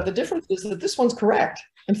 Yeah. But the difference is that this one's correct.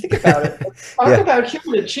 And think about it. Talk Yeah. about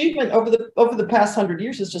human achievement over the past 100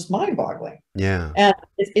 years is just mind-boggling. Yeah. And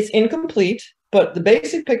it's incomplete, but the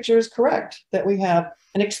basic picture is correct, that we have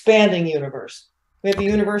an expanding universe. We have a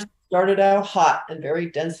Okay. universe that started out hot and very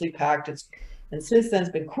densely packed. And since then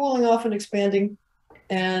it's been cooling off and expanding.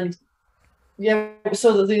 And yeah,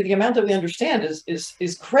 so the amount that we understand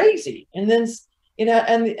is crazy. And then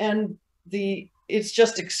it's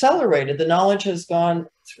just accelerated. The knowledge has gone,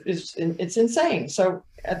 it's insane. So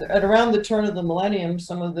at around the turn of the millennium,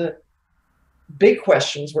 some of the big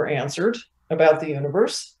questions were answered about the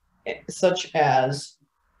universe, such as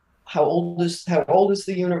how old is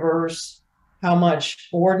the universe, how much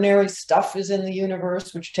ordinary stuff is in the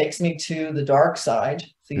universe, which takes me to the dark side,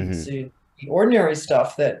 the ordinary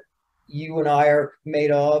stuff that you and I are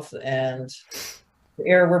made of, and the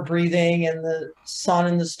air we're breathing, and the sun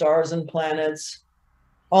and the stars and planets,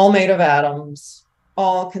 all made of atoms,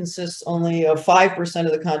 all consists only of 5%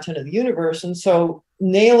 of the content of the universe. And so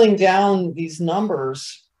nailing down these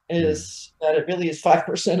numbers is that it really is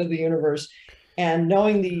 5% of the universe. And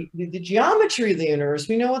knowing the geometry of the universe,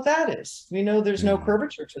 we know what that is. We know there's no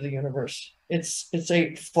curvature to the universe. It's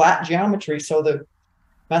a flat geometry. So the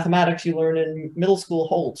mathematics you learn in middle school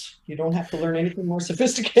holds. You don't have to learn anything more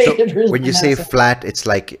sophisticated. So when you say flat, it's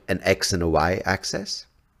like an X and a Y axis?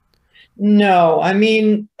 No, I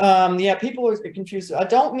mean, yeah, people always get confused. I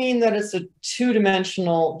don't mean that it's a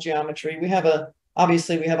two-dimensional geometry.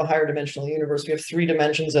 Obviously we have a higher dimensional universe. We have 3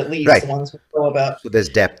 dimensions at least, Right. the ones we know about. So there's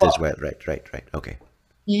depth as well. Right. Okay.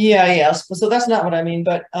 Yeah, yes. So that's not what I mean,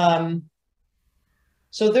 but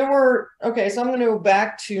So there were, okay, so I'm going to go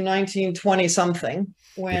back to 1920 something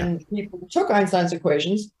when people took Einstein's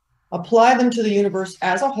equations, apply them to the universe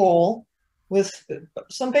as a whole with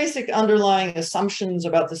some basic underlying assumptions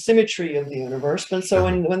about the symmetry of the universe. But so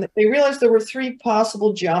when they realized there were three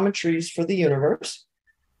possible geometries for the universe,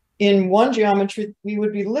 in one geometry, we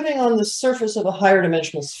would be living on the surface of a higher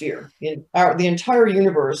dimensional sphere. The entire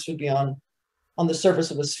universe would be on the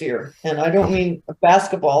surface of a sphere. And I don't mean a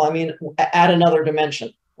basketball, I mean at another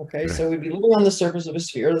dimension. Okay, so we'd be living on the surface of a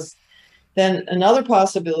sphere. Then another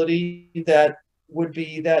possibility that would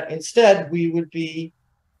be that instead we would be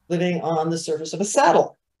living on the surface of a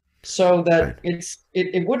saddle. So that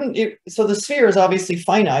so the sphere is obviously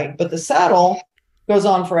finite, but the saddle goes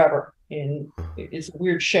on forever. It's a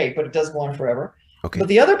weird shape, but it does go on forever. Okay. But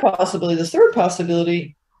the other possibility, the third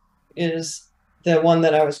possibility, is the one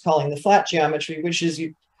that I was calling the flat geometry, which is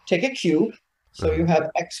you take a cube, so you have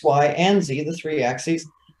X, Y, and Z, the three axes,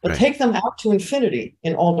 but take them out to infinity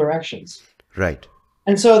in all directions. Right.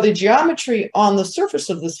 And so the geometry on the surface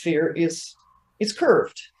of the sphere is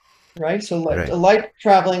curved, right? So a light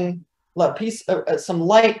traveling piece, some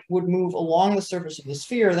light would move along the surface of the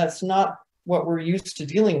sphere. That's not what we're used to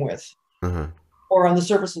dealing with. Or on the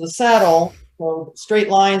surface of the saddle, well, straight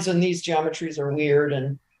lines in these geometries are weird,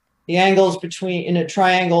 and the angles in a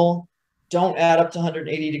triangle don't add up to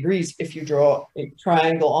 180 degrees. If you draw a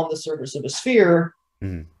triangle on the surface of a sphere,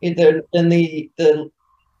 then the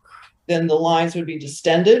lines would be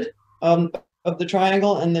distended of the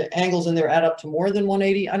triangle, and the angles in there add up to more than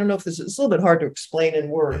 180. I don't know if it's a little bit hard to explain in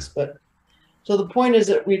words, but so the point is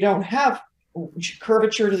that we don't have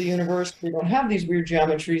curvature to the universe. We don't have these weird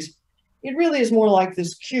geometries. It really is more like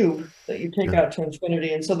this cube that you take out to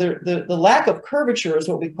infinity. And so the lack of curvature is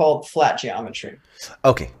what we call flat geometry.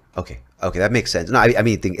 Okay. That makes sense. No, I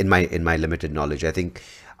mean, in my limited knowledge, I think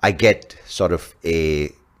I get sort of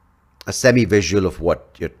a semi-visual of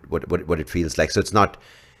what it feels like. So it's not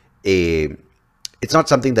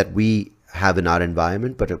something that we have in our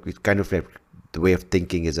environment, but it's kind of like the way of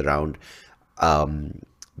thinking is around. The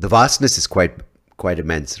vastness is quite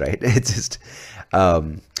immense, right? It's just.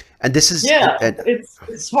 And this is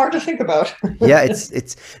it's hard to think about.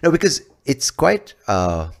 it's no, because it's quite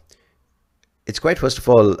first of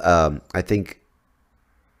all I think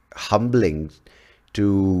humbling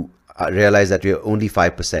to realize that we're only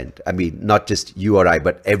 5%. I mean, not just you or I,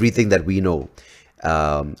 but everything that we know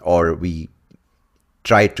or we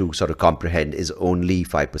try to sort of comprehend is only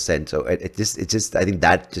 5%. So it just I think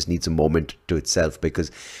that just needs a moment to itself,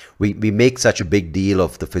 because we make such a big deal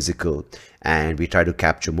of the physical and we try to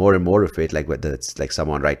capture more and more of it, like whether it's like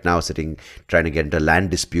someone right now sitting trying to get into a land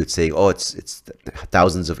dispute saying, oh, it's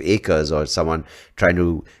thousands of acres, or someone trying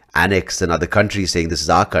to annex another country saying this is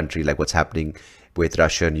our country, like what's happening with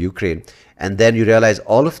Russia and Ukraine. And then you realize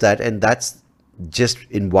all of that, and that's just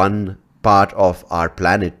in one part of our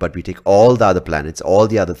planet, but we take all the other planets, all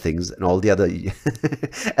the other things, and all the other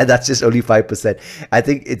and that's just only 5%. I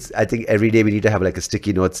think every day we need to have like a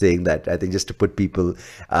sticky note saying that. I think just to put people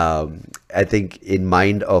I think in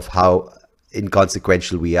mind of how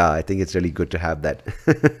inconsequential we are. I think it's really good to have that.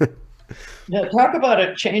 Talk about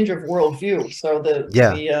a change of worldview. So they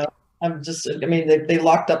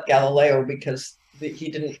locked up Galileo because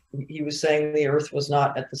he was saying the Earth was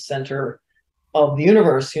not at the center of the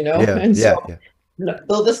universe, though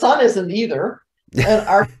the sun isn't either, and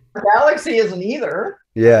our galaxy isn't either.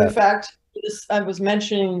 In fact, I was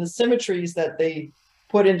mentioning the symmetries that they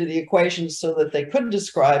put into the equations so that they could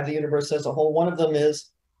describe the universe as a whole. One of them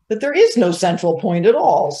is that there is no central point at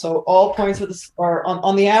all. So all points are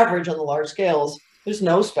on the average on the large scales. There's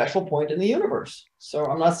no special point in the universe. So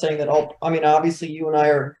I'm not saying that obviously you and I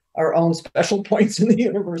are our own special points in the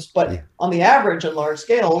universe, but on the average on large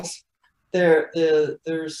scales, everything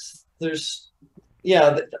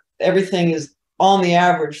is on the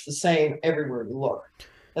average the same everywhere you look.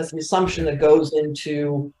 That's the assumption that goes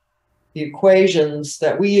into the equations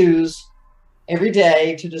that we use every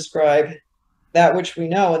day to describe that which we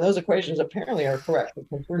know. And those equations apparently are correct,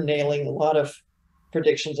 because we're nailing a lot of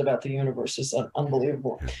predictions about the universe. Is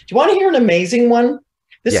unbelievable. Do you want to hear an amazing one?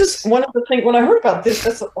 This is one of the things, when I heard about this,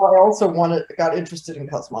 that's why I also got interested in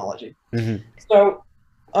cosmology. So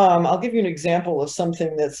I'll give you an example of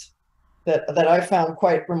something that I found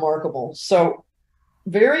quite remarkable. So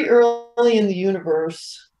very early in the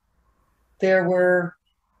universe, there were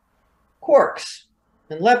quarks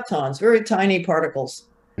and leptons, very tiny particles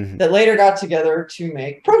that later got together to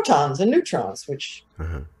make protons and neutrons, which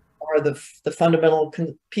are the fundamental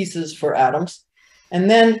pieces for atoms. And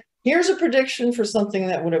then here's a prediction for something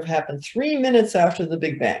that would have happened 3 minutes after the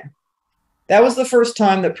Big Bang. That was the first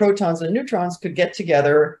time that protons and neutrons could get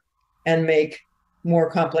together and make more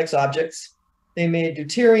complex objects. They made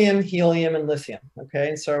deuterium, helium, and lithium. Okay,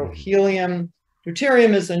 and so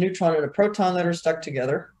deuterium is a neutron and a proton that are stuck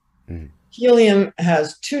together. Helium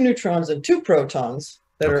has 2 neutrons and 2 protons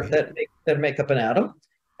that make up an atom,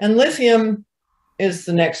 and lithium is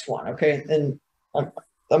the next one. Okay, and I'm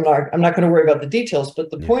not going to worry about the details, but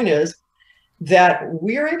the point is that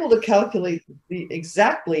we are able to calculate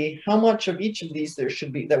exactly how much of each of these there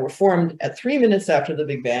should be that were formed at 3 minutes after the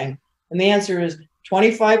Big Bang, and the answer is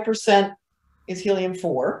 25% is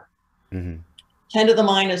helium-4, 10 to the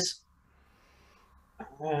minus,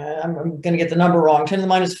 I'm going to get the number wrong, 10 to the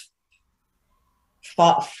minus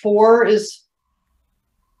 4 is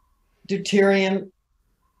deuterium,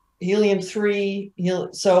 helium-3,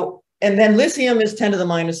 and then lithium is 10 to the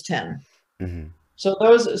minus 10.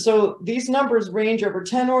 So these numbers range over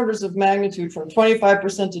 10 orders of magnitude from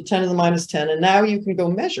 25% to 10 to the minus 10. And now you can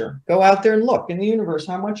go out there and look in the universe,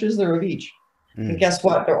 how much is there of each? And guess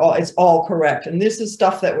what? It's all correct. And this is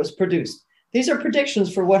stuff that was produced. These are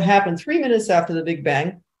predictions for what happened 3 minutes after the Big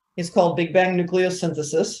Bang. It's called Big Bang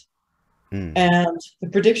nucleosynthesis. And the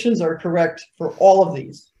predictions are correct for all of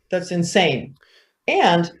these. That's insane.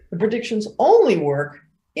 And the predictions only work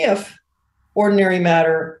if ordinary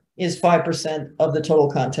matter is 5% of the total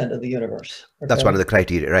content of the universe. Okay? That's one of the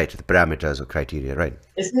criteria, right? The parameters or criteria, right?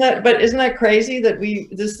 Isn't that crazy that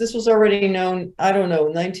this was already known, I don't know,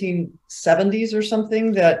 1970s or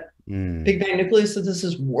something, that Big Bang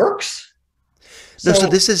nucleosynthesis works? No, so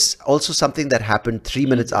this is also something that happened 3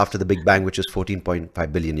 minutes after the Big Bang, which is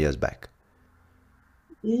 14.5 billion years back.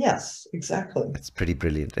 Yes, exactly. That's pretty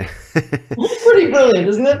brilliant. It's pretty brilliant,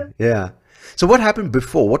 isn't it? Yeah. So what happened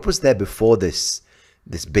before? What was there before this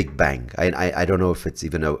Big Bang? I don't know if it's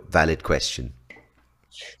even a valid question.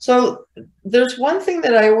 So there's one thing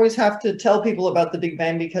that I always have to tell people about the Big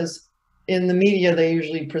Bang, because in the media they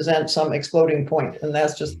usually present some exploding point, and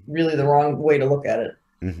that's just really the wrong way to look at it.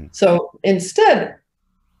 So instead,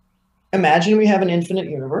 imagine we have an infinite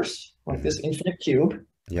universe, like this infinite cube.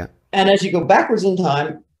 Yeah. And as you go backwards in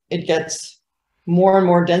time, it gets more and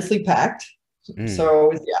more densely packed.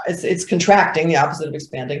 So it's contracting, the opposite of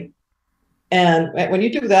expanding. And when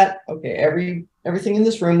you do that, okay, everything in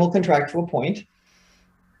this room will contract to a point.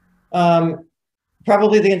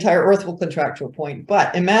 Probably the entire Earth will contract to a point.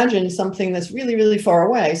 But imagine something that's really, really far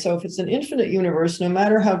away. So if it's an infinite universe, no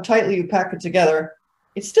matter how tightly you pack it together,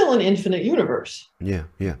 it's still an infinite universe. Yeah,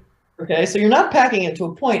 yeah. Okay, so you're not packing it to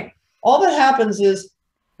a point. All that happens is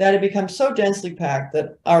that it becomes so densely packed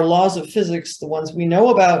that our laws of physics, the ones we know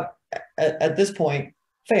about at this point,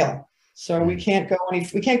 fail. So we can't go.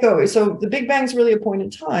 So the Big Bang is really a point in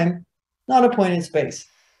time, not a point in space.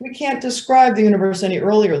 We can't describe the universe any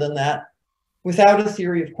earlier than that without a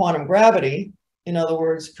theory of quantum gravity. In other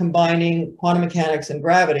words, combining quantum mechanics and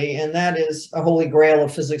gravity, and that is a holy grail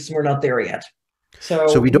of physics, and we're not there yet.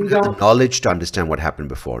 So we don't have the knowledge to understand what happened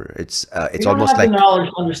before. It's almost like the knowledge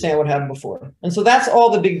to understand what happened before. And so that's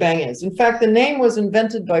all the Big Bang is. In fact, the name was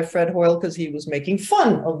invented by Fred Hoyle because he was making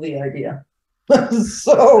fun of the idea.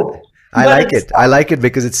 So I like it. I like it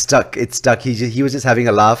because it's stuck. It's stuck. He was just having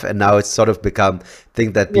a laugh, and now it's sort of become a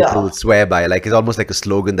thing that people swear by. Like, it's almost like a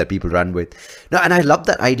slogan that people run with. No, and I love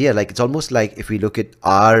that idea. Like, it's almost like if we look at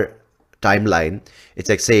our timeline, it's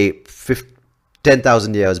like, say,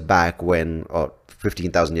 10,000 years back when, or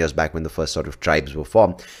 15,000 years back when the first sort of tribes were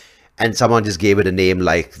formed, and someone just gave it a name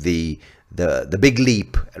like the big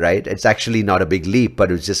leap, right? It's actually not a big leap,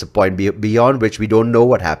 but it's just a point beyond which we don't know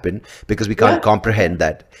what happened because we can't comprehend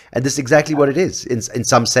that. And this is exactly what it is in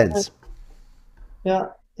some sense. Yeah,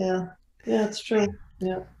 it's true.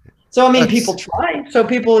 Yeah. So I mean, people try. So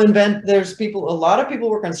people invent. A lot of people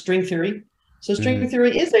work on string theory. So string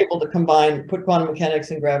theory is able to put quantum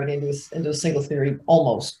mechanics and gravity into a single theory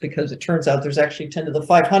almost, because it turns out there's actually 10 to the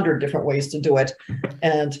 500 different ways to do it.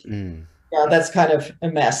 And yeah, that's kind of a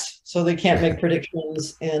mess. So they can't make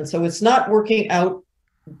predictions. And so it's not working out.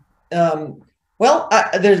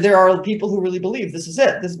 There are people who really believe this is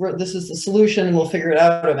it. This is the solution, and we'll figure it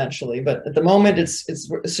out eventually. But at the moment, it's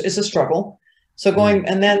a struggle. So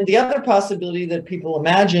and then the other possibility that people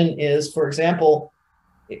imagine is, for example,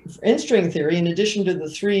 in string theory, in addition to the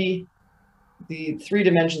three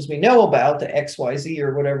dimensions we know about, the X, Y, Z,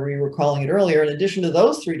 or whatever we were calling it earlier, in addition to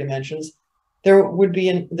those 3 dimensions, there would be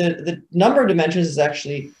the number of dimensions is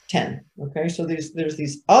actually 10. Okay, so there's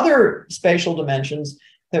these other spatial dimensions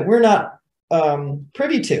that we're not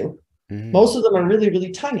privy to. Most of them are really,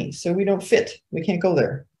 really tiny, so we don't fit. We can't go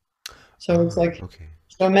there. So it's like,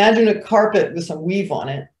 so imagine a carpet with some weave on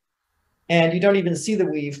it, and you don't even see the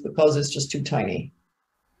weave because it's just too tiny.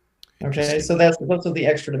 Okay, so those are the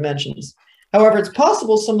extra dimensions. However, it's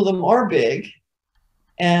possible some of them are big,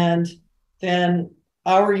 and then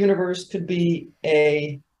our universe could be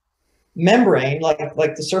a membrane, like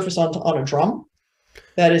the surface on a drum,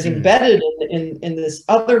 that is embedded in this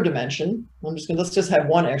other dimension. Let's just have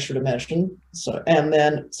one extra dimension. So, and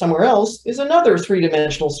then somewhere else is another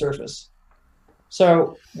three-dimensional surface.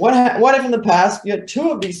 So what if in the past you had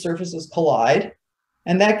two of these surfaces collide,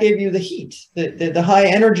 and that gave you the heat, the high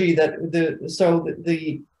energy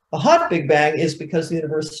the hot Big Bang is because the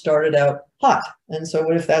universe started out hot. And so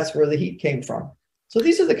what if that's where the heat came from? So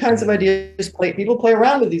these are the kinds of ideas people play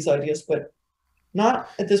around with these ideas, but not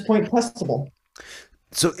at this point testable.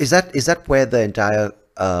 So is that where the entire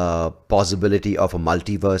possibility of a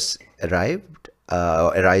multiverse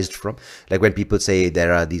arised from? Like when people say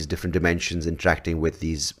there are these different dimensions interacting with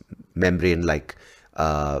these membrane-like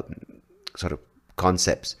sort of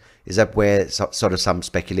concepts, is that where sort of some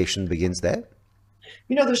speculation begins there?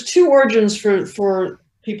 There's two origins for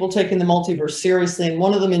people taking the multiverse seriously, and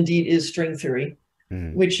one of them indeed is string theory,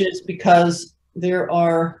 which is because there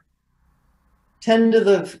are 10 to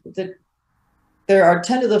the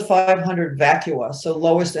 500 vacua, so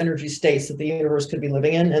lowest energy states that the universe could be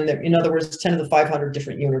living in, and in other words, 10 to the 500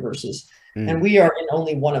 different universes, and we are in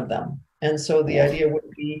only one of them. And so the idea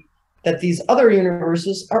would be that these other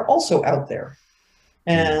universes are also out there.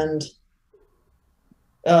 And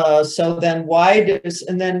so then there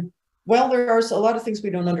are a lot of things we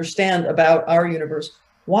don't understand about our universe.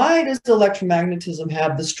 Why does electromagnetism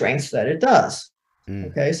have the strength that it does?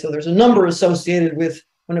 Okay, so there's a number associated with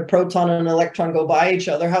when a proton and an electron go by each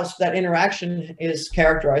other, how that interaction is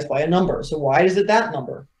characterized by a number. So why is it that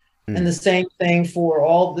number? And the same thing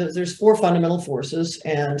for there's four fundamental forces,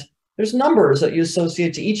 and there's numbers that you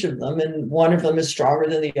associate to each of them, and one of them is stronger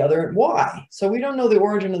than the other. And why? So we don't know the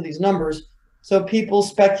origin of these numbers. So people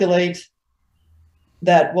speculate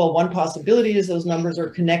that, well, one possibility is those numbers are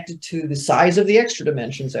connected to the size of the extra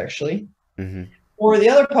dimensions, actually. Or the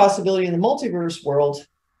other possibility in the multiverse world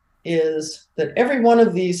is that every one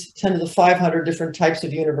of these 10 to the 500 different types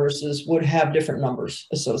of universes would have different numbers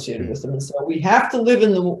associated with them. And so we have to live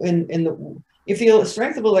if the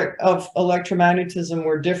strength of electromagnetism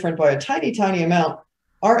were different by a tiny, tiny amount,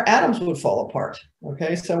 our atoms would fall apart.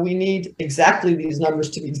 Okay, so we need exactly these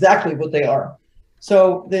numbers to be exactly what they are.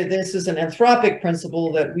 So this is an anthropic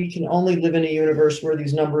principle that we can only live in a universe where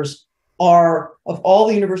these numbers are, of all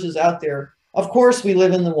the universes out there, of course we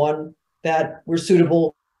live in the one that is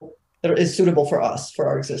suitable for us, for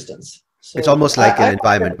our existence. So it's almost like an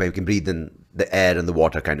environment where you can breathe in the air and the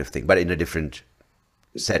water kind of thing, but in a different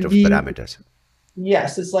set of parameters.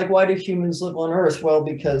 Yes, it's like, why do humans live on Earth? Well,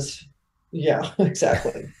 because, yeah,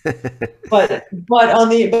 exactly. but I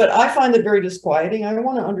find it very disquieting. I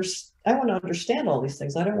want to understand all these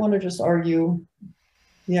things. I don't want to just argue,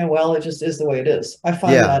 yeah, well, it just is the way it is. I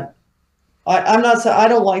find that I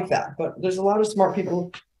don't like that, but there's a lot of smart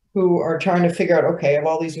people who are trying to figure out, okay, of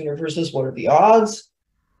all these universes, what are the odds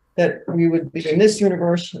that we would be in this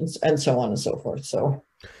universe, and so on and so forth. So,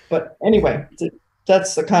 but anyway,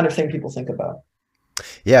 that's the kind of thing people think about.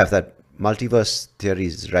 Yeah, if that multiverse theory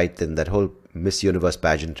is right, then that whole Miss Universe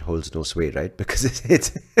pageant holds no sway, right? Because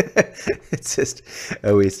it's it's just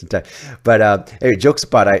a waste of time. But anyway, jokes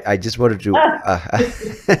apart, I just wanted to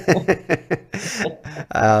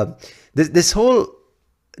this whole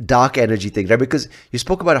dark energy thing, right? Because you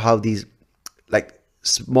spoke about how these like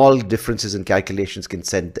small differences in calculations can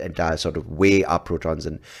send the entire sort of way our protons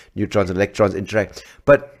and neutrons and electrons interact.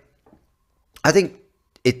 But I think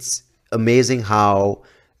it's amazing how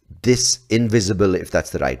this invisible, if that's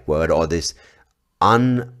the right word, or this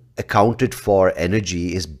unaccounted for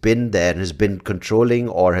energy has been there and has been controlling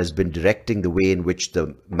or has been directing the way in which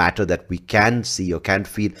the matter that we can see or can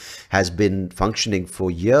feel has been functioning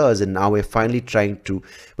for years. And now we're finally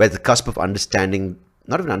we're at the cusp of understanding,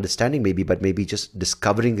 not even understanding maybe, but maybe just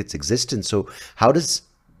discovering its existence. So how did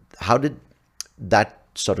that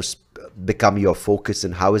sort of become your focus,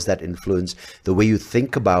 and how has that influenced the way you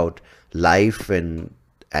think about life and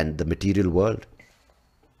the material world?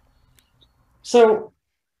 So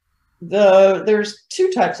there's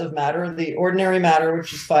two types of matter: the ordinary matter,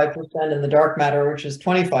 which is 5%, and the dark matter, which is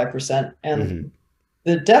 25%. And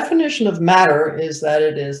the definition of matter is that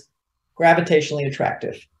it is gravitationally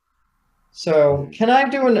attractive. So can I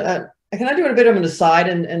do a bit of an aside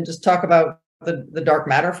and just talk about the dark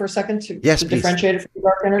matter for a second to differentiate it from the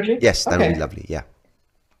dark energy? Yes, that would be lovely. Yeah.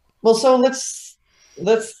 Well, so let's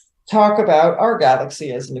talk about our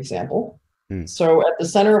galaxy as an example. So at the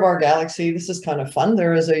center of our galaxy, this is kind of fun.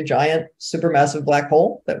 There is a giant supermassive black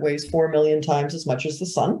hole that weighs 4 million times as much as the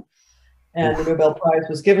sun. And the Nobel Prize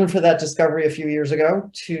was given for that discovery a few years ago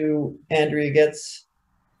to Andrea Ghez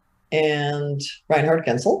and Reinhard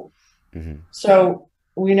Genzel. So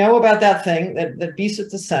we know about that thing that beats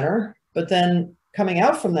at the center, but then coming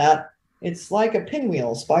out from that, it's like a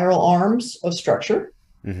pinwheel, spiral arms of structure.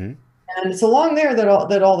 And it's along there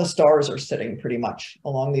that all the stars are sitting, pretty much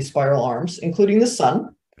along these spiral arms, including the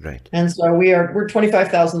sun. Right. And so we're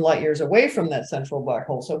 25,000 light years away from that central black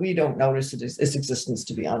hole. So we don't notice its existence,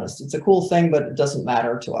 to be honest. It's a cool thing, but it doesn't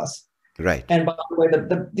matter to us. Right. And by the way,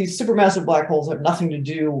 these supermassive black holes have nothing to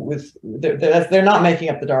do with, they're not making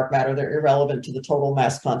up the dark matter. They're irrelevant to the total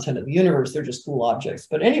mass content of the universe. They're just cool objects.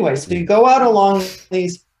 But anyway, so you go out along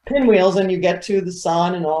these pinwheels and you get to the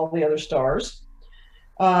sun and all the other stars.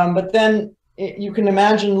 But then you can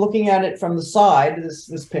imagine looking at it from the side,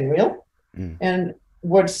 this pinwheel. And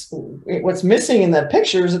what's missing in that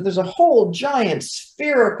picture is that there's a whole giant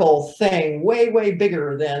spherical thing, way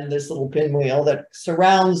bigger than this little pinwheel, that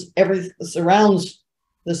surrounds everything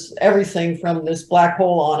from this black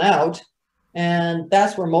hole on out, and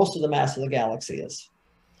that's where most of the mass of the galaxy is,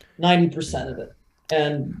 90% of it,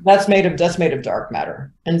 and that's made of dark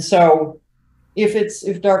matter. And so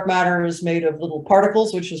if dark matter is made of little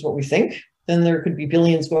particles, which is what we think, then there could be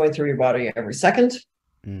billions going through your body every second.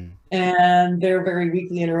 And they're very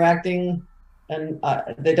weakly interacting, and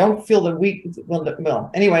they don't feel the weak.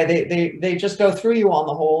 Well, anyway, they just go through you on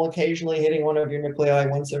the whole, occasionally hitting one of your nuclei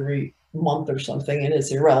once every month or something, and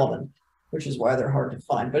it's irrelevant, which is why they're hard to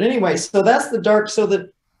find. But anyway, so that's the dark. So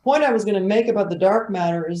the point I was going to make about the dark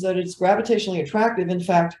matter is that it's gravitationally attractive. In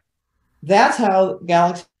fact, that's how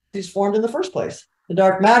galaxies formed in the first place. The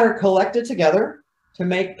dark matter collected together to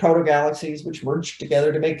make proto-galaxies, which merged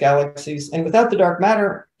together to make galaxies. And without the dark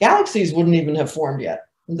matter, galaxies wouldn't even have formed yet.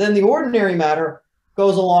 And then the ordinary matter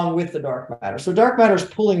goes along with the dark matter. So dark matter is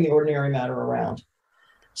pulling the ordinary matter around.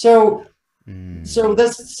 So matter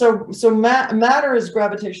is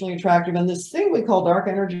gravitationally attractive, and this thing we call dark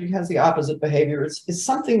energy has the opposite behavior. It's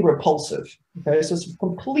something repulsive. Okay, so it's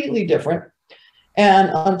completely different. And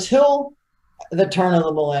until the turn of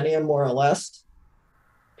the millennium, more or less,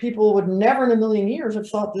 people would never in a million years have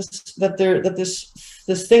thought this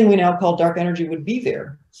thing we now call dark energy would be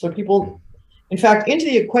there. So people, in fact, into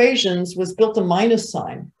the equations was built a minus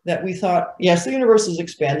sign that we thought, yes, the universe is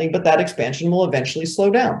expanding, but that expansion will eventually slow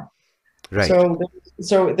down. Right. So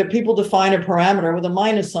the people define a parameter with a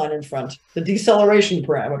minus sign in front, the deceleration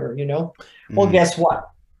parameter, you know. Well, guess what?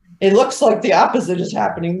 It looks like the opposite is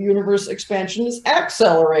happening. The universe expansion is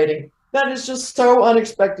accelerating. That is just so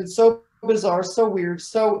unexpected, so bizarre, so weird,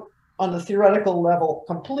 so on the theoretical level,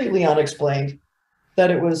 completely unexplained,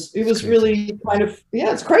 that it was really kind of,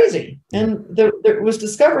 it's crazy. And it was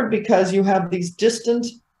discovered because you have these distant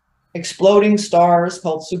exploding stars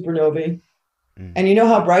called supernovae, and you know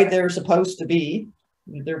how bright they're supposed to be.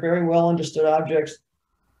 They're very well understood objects,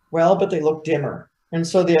 but they look dimmer. And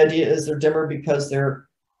so the idea is they're dimmer because they're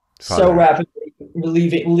so rapidly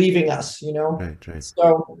leaving us, you know. Right.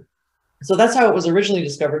 So that's how it was originally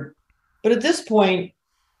discovered. But at this point,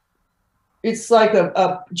 it's like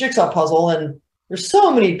a jigsaw puzzle, and there's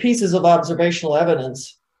so many pieces of observational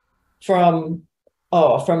evidence from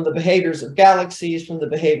the behaviors of galaxies, from the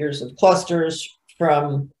behaviors of clusters,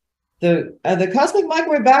 from the cosmic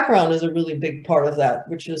microwave background is a really big part of that,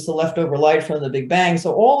 which is the leftover light from the Big Bang.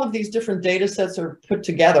 So all of these different data sets are put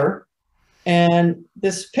together, and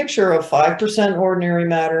this picture of 5% ordinary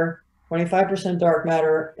matter, 25% dark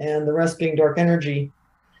matter, and the rest being dark energy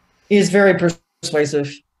is very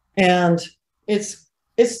persuasive. And it's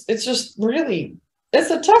just really, it's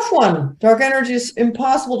a tough one. Dark energy is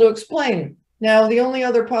impossible to explain. Now, the only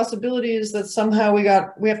other possibility is that somehow we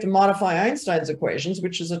have to modify Einstein's equations,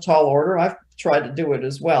 which is a tall order. I've tried to do it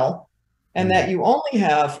as well. And that you only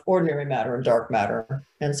have ordinary matter and dark matter.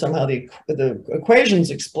 And somehow the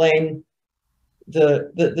equations explain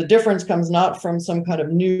the difference comes not from some kind of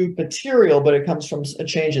new material, but it comes from a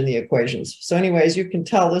change in the equations. So anyways, you can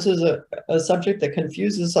tell this is a subject that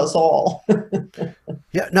confuses us all.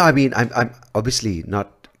 Yeah, no, I mean, I'm obviously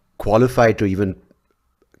not qualified to even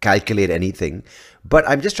calculate anything, but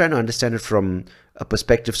I'm just trying to understand it from a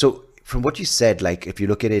perspective. So from what you said, like if you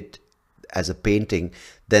look at it as a painting,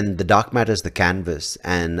 then the dark matter is the canvas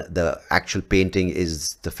and the actual painting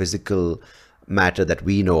is the physical matter that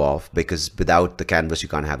we know of, because without the canvas you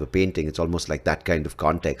can't have a painting. It's almost like that kind of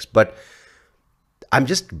context. But I'm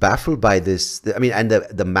just baffled by this. I mean, and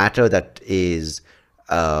the matter that is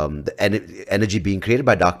the energy being created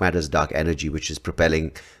by dark matter is dark energy, which is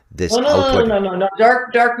propelling this outward. No.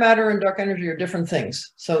 Dark matter and dark energy are different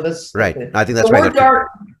things. So that's right. I think that's right.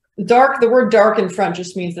 The word dark in front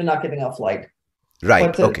just means they're not giving off light.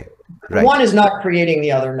 Right. But Okay. Right. one is not creating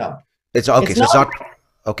the other. No, It's okay. it's So it's not. not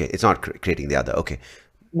okay. It's not creating the other. Okay.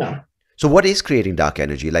 No. So what is creating dark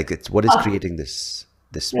energy? Like it's what is Ah, creating this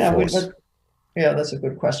yeah, force? yeah, that's a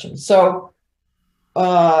good question. So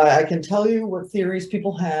I can tell you what theories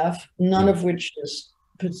people have, Mm, none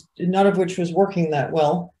of which was working that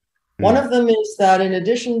well. One mm, of them is that in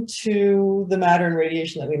addition to the matter and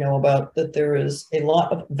radiation that we know about, that there is a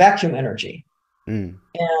lot of vacuum energy. mm,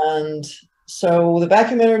 And so the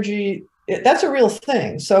vacuum energy, that's a real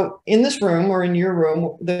thing. So in this room or in your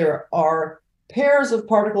room, there are pairs of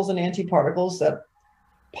particles and antiparticles that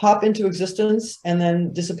pop into existence and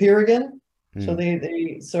then disappear again. So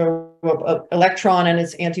mm. so a electron and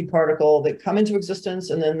its antiparticle, they come into existence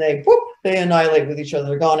and then they annihilate with each other.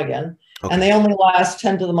 They're gone again. And Okay. they only last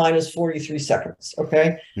 10 to the minus 43 seconds.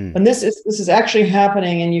 Okay. Mm. And this is actually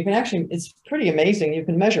happening, and you can actually, it's pretty amazing. You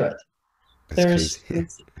can measure it. That's crazy.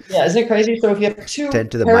 Yeah, isn't it crazy? So if you have 10 two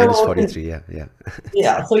to the minus parallel, 43. Yeah. Yeah.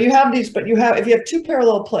 yeah, so you have these, but if you have two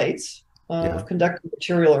parallel plates Yeah. of conductive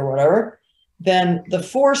material or whatever, then the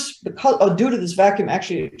force, due to this vacuum,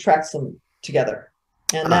 actually attracts them together.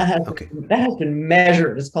 And Okay. that has been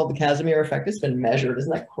measured. It's called the Casimir effect. It's been measured.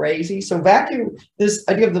 Isn't that crazy? So vacuum, this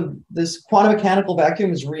idea of this quantum mechanical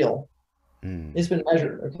vacuum is real. Mm. It's been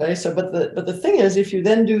measured. Okay. So, but the thing is, if you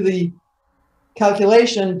then do the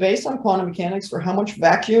calculation based on quantum mechanics for how much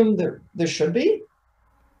vacuum there should be,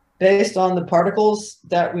 based on the particles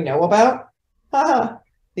that we know about,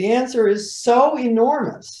 the answer is so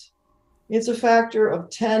enormous. It's a factor of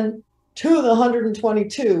 10 to the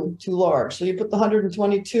 122 too large. So you put the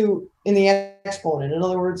 122 in the exponent. In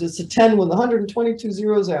other words, it's a 10 with 122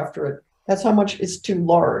 zeros after it. That's how much it's too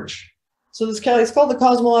large. So it's called the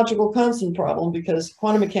cosmological constant problem because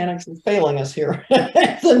quantum mechanics is failing us here.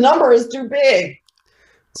 The number is too big.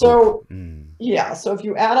 So yeah, so if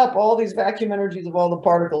you add up all these vacuum energies of all the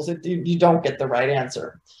particles, you don't get the right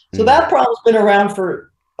answer. So that problem's been around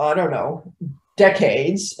for, I don't know,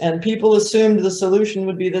 decades, and people assumed the solution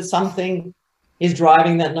would be that something is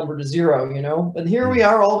driving that number to zero, you know? But here we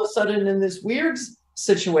are all of a sudden in this weird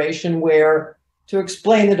situation where to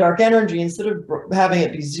explain the dark energy, instead of having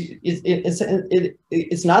it be,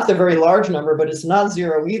 it's not the very large number, but it's not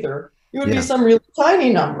zero either. It would be some really tiny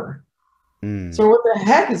number. So what the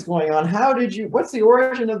heck is going on? What's the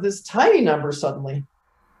origin of this tiny number suddenly?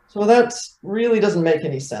 So that really doesn't make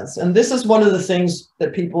any sense. And this is one of the things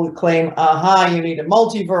that people claim, you need a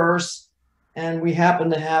multiverse, and we happen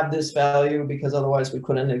to have this value because otherwise we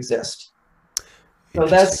couldn't exist. So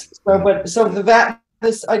this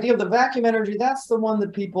idea of the vacuum energy, that's the one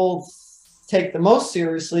that people take the most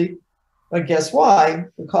seriously. But guess why?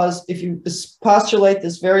 Because if you postulate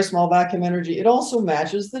this very small vacuum energy, it also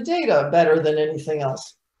matches the data better than anything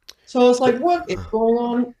else. So it's like, what is going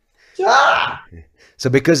on? So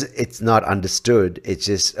because it's not understood, it's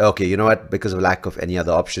just, okay, you know what, because of lack of any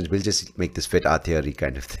other options, we'll just make this fit our theory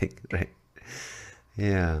kind of thing, right?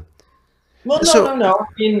 Yeah. Well, no. I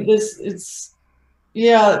mean,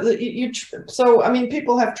 so, I mean,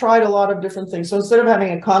 people have tried a lot of different things. So instead of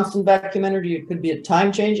having a constant vacuum energy, it could be a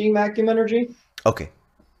time-changing vacuum energy. Okay.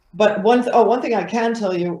 But one thing I can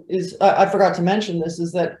tell you is, I forgot to mention this,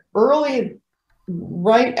 is that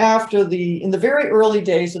right after in the very early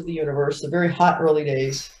days of the universe, the very hot early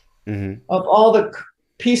days of all the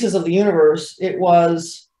pieces of the universe, it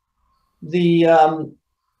was the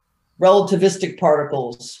relativistic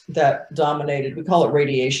particles that dominated. We call it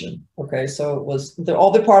radiation. Okay, so it was all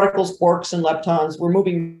the particles, quarks and leptons, were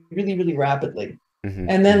moving really, really rapidly.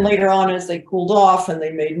 And then later on, as they cooled off and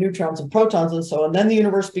they made neutrons and protons and so on, then the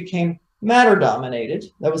universe became matter dominated.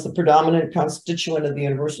 That was the predominant constituent of the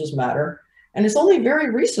universe, was matter. And it's only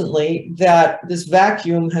very recently that this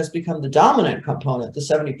vacuum has become the dominant component, the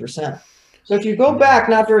 70%. So if you go back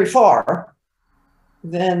not very far,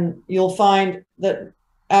 then you'll find that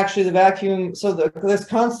actually the vacuum, so this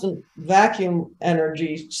constant vacuum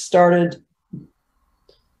energy started,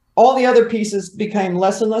 all the other pieces became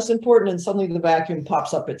less and less important, and suddenly the vacuum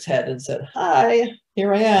pops up its head and said, hi,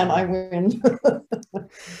 here I am, I win.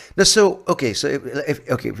 No, so, okay, so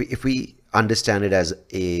if we understand it as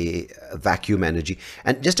a vacuum energy,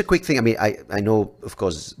 and just a quick thing, I mean, I know, of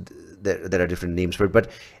course, there are different names for it, but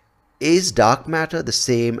is dark matter the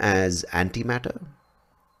same as antimatter?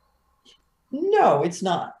 No, it's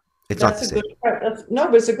not. It's not the same. No,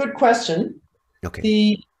 but it's a good question.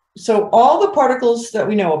 Okay. So all the particles that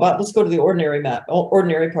we know about, let's go to the ordinary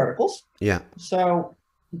particles. Yeah. So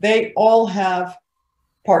they all have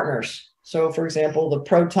partners. So for example, the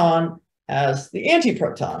proton has the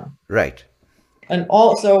antiproton. Right. And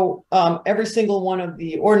also every single one of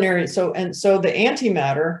the ordinary, so the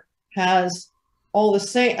antimatter has all the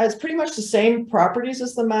same. It's pretty much the same properties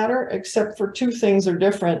as the matter, except for two things are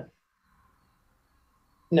different.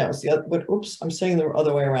 No, it's the other, but oops, I'm saying the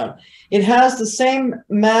other way around. It has the same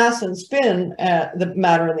mass and spin at the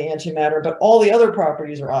matter and the antimatter, but all the other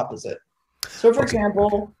properties are opposite. So for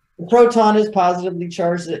example, the proton is positively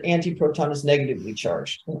charged, the antiproton is negatively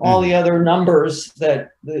charged. And all the other numbers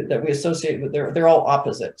that we associate with, they're all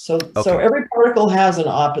opposite. So every particle has an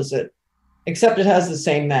opposite, except it has the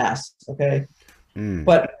same mass. Okay.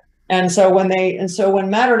 So when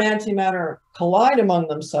matter and antimatter collide among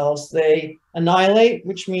themselves, they annihilate,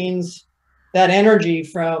 which means that energy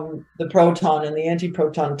from the proton and the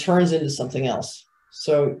antiproton turns into something else.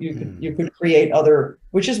 So you could create other,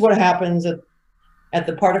 which is what happens at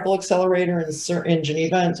the particle accelerator in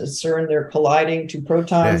Geneva and at CERN. They're colliding two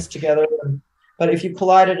protons together. But if you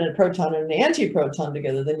collided a proton and an antiproton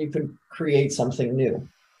together, then you could create something new.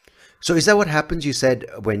 So is that what happens? You said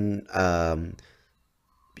when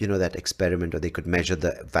that experiment, or they could measure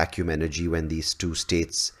the vacuum energy when these two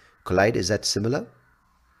states collide. Is that similar?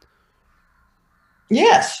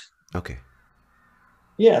 Yes. Okay.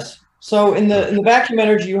 Yes. So in the vacuum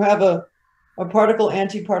energy, you have a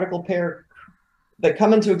particle-antiparticle pair that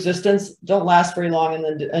come into existence, don't last very long, and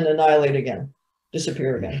then annihilate again,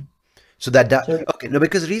 disappear again. So okay. No,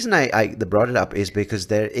 because the reason I brought it up is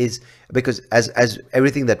because as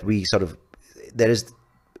everything that we sort of, there is,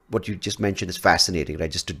 what you just mentioned is fascinating,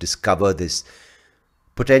 right? Just to discover this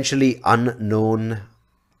potentially unknown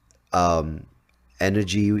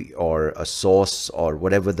energy or a source or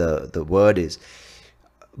whatever the word is.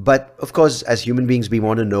 But of course, as human beings, we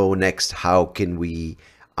want to know next, how can we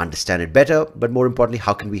understand it better? But more importantly,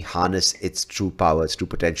 how can we harness its true power, its true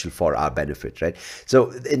potential for our benefit, right?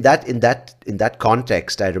 So in that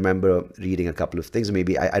context, I remember reading a couple of things.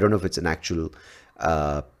 Maybe I don't know if it's an actual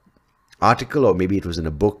article, or maybe it was in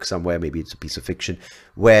a book somewhere, maybe it's a piece of fiction,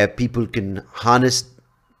 where people can harness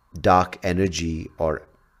dark energy or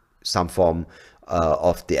some form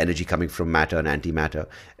of the energy coming from matter and antimatter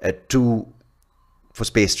for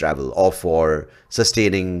space travel or for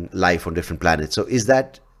sustaining life on different planets. So is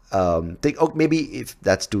that maybe if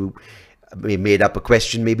that's too made up a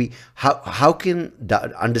question, maybe how can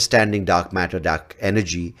understanding dark matter, dark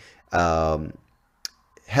energy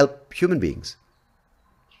help human beings?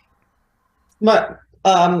 But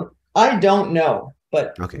I don't know,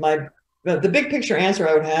 but the big picture answer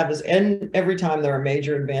I would have is, every time there are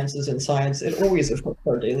major advances in science, it always affects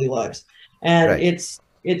our daily lives. And it's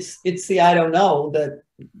the I don't know that,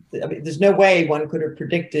 I mean, there's no way one could have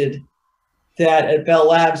predicted that at Bell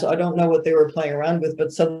Labs. I don't know what they were playing around with,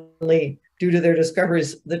 but suddenly, due to their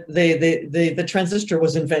discoveries, the transistor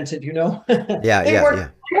was invented, They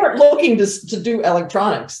weren't looking to do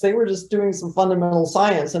electronics. They were just doing some fundamental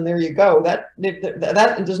science, and there you go. That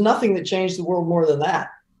there's nothing that changed the world more than that.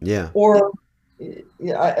 Yeah. Or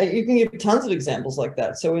you can give tons of examples like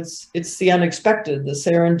that. So it's the unexpected, the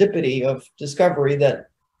serendipity of discovery that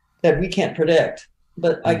we can't predict.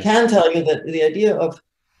 But I can tell you that the idea of,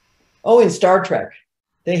 in Star Trek,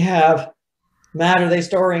 they have matter, they're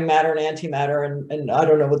storing matter and antimatter, and I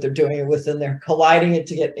don't know what they're doing it with, and they're colliding it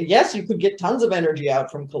to get, yes, you could get tons of energy out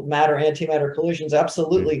from matter antimatter collisions,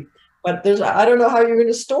 absolutely. But I don't know how you're going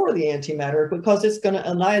to store the antimatter, because it's going to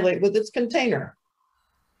annihilate with its container.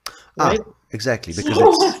 Right? Exactly.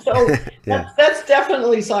 Because that's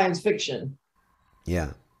definitely science fiction.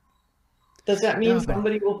 Yeah. Does that mean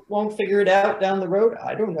somebody won't figure it out down the road?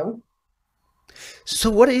 I don't know. So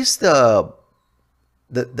what is the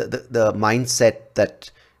mindset that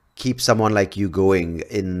keeps someone like you going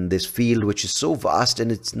in this field, which is so vast and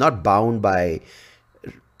it's not bound by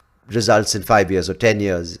results in 5 years or 10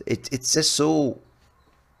 years? It's just so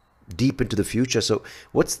deep into the future. So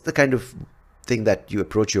what's the kind of thing that you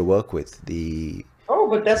approach your work with?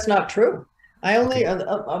 But that's not true. I only a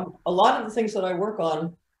lot of the things that I work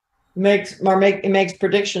on makes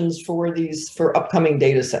predictions for upcoming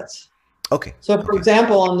data sets. Okay. So for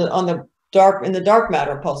example, in the dark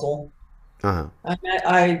matter puzzle,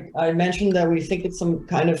 I mentioned that we think it's some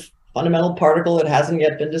kind of fundamental particle that hasn't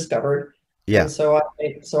yet been discovered. Yeah. And so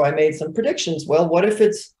I made some predictions. Well, what if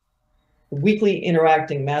it's a weakly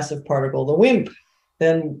interacting massive particle, the WIMP?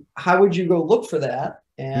 Then how would you go look for that?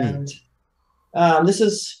 And this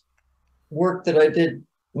is work that I did.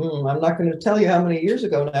 I'm not going to tell you how many years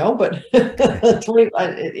ago now, but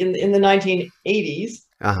in the 1980s.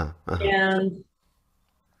 And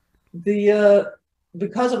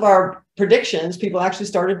because of our predictions, people actually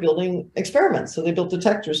started building experiments. So they built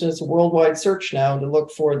detectors, and it's a worldwide search now to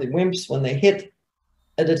look for the WIMPs. When they hit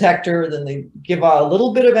a detector, then they give a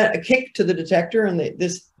little bit of a kick to the detector, and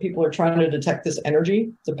people are trying to detect this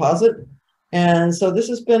energy deposit. And so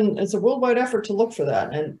it's a worldwide effort to look for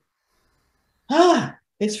that. And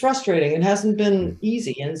it's frustrating. It hasn't been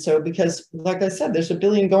easy. And so, because like I said, there's a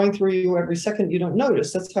billion going through you every second you don't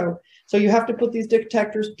notice. That's how, so you have to put these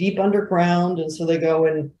detectors deep underground. And so they go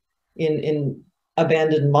in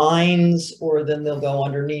abandoned mines, or then they'll go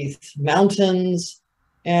underneath mountains.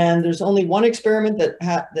 And there's only one experiment that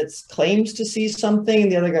claims to see something,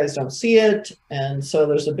 and the other guys don't see it. And so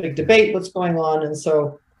there's a big debate what's going on. And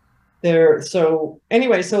so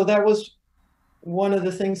anyway, so that was one of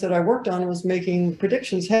the things that I worked on, was making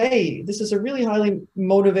predictions. Hey, this is a really highly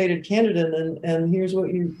motivated candidate, and here's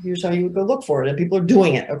how you would go look for it, and people are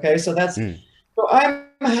doing it. Okay, so that's so I'm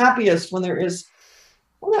happiest when there is.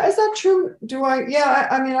 Well, is that true? Do I? Yeah,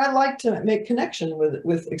 I mean, I like to make connection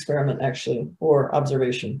with experiment, actually, or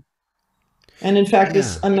observation. And in fact,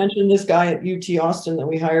 I mentioned this guy at UT Austin that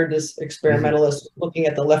we hired, this experimentalist looking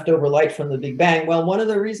at the leftover light from the Big Bang. Well, one of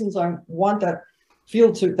the reasons I want that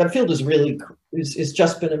field is really, it's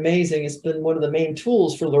just been amazing. It's been one of the main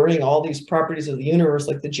tools for learning all these properties of the universe,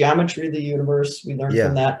 like the geometry of the universe. We learned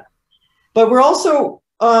from that. But we're also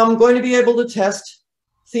going to be able to test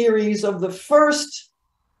theories of the first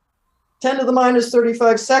 10 to the minus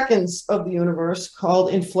 35 seconds of the universe,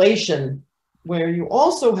 called inflation, where you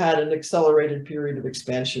also had an accelerated period of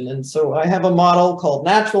expansion. And so I have a model called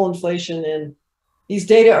natural inflation, and these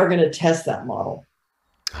data are going to test that model.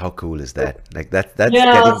 How cool is that? Like I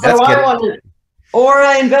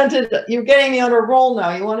invented, you're getting me on a roll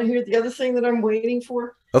now. You want to hear the other thing that I'm waiting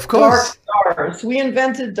for? Of course. Dark stars. We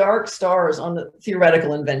invented dark stars on the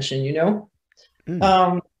theoretical invention, you know?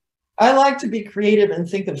 I like to be creative and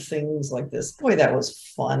think of things like this. Boy, that was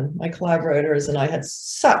fun. My collaborators and I had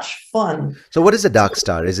such fun. So what is a dark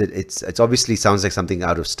star? It's obviously sounds like something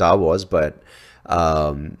out of Star Wars, but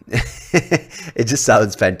it just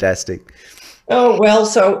sounds fantastic. Oh, well,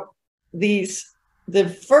 so the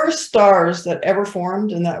first stars that ever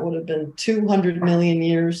formed, and that would have been 200 million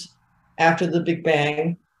years after the Big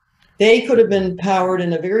Bang, they could have been powered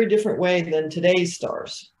in a very different way than today's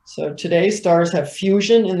stars. So today's stars have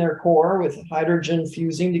fusion in their core, with hydrogen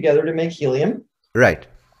fusing together to make helium. Right.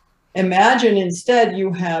 Imagine instead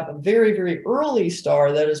you have a very, very early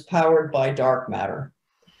star that is powered by dark matter.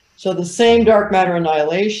 So the same dark matter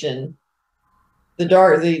annihilation, the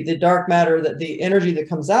dark matter, that the energy that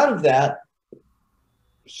comes out of that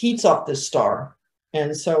heats up this star.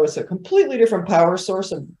 And so it's a completely different power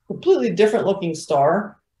source, a completely different looking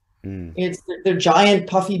star. They're giant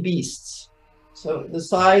puffy beasts. So the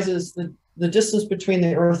size is the distance between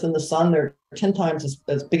the Earth and the Sun. They're 10 times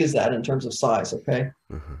as big as that in terms of size. Okay,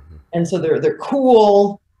 and so they're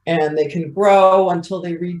cool, and they can grow until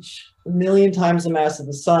they reach 1 million times the mass of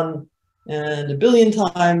the Sun, and 1 billion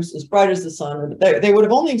times as bright as the Sun. They would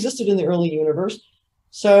have only existed in the early universe.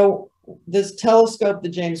 So this telescope, the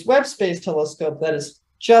James Webb Space Telescope, that is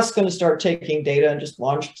just going to start taking data and just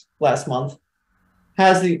launched last month,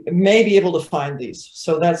 may be able to find these.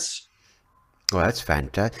 So that's. Well, that's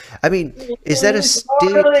fantastic. I mean, is that a state?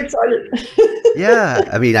 I'm really excited. Yeah,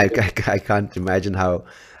 I mean, I can't imagine how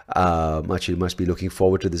much you must be looking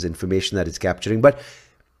forward to this information that it's capturing. But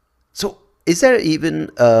so, is there even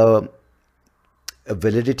a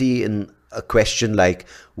validity in a question like,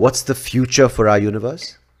 what's the future for our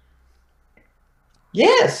universe?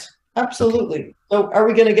 Yes, absolutely. Okay. So are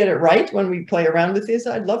we going to get it right when we play around with these?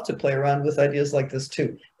 I'd love to play around with ideas like this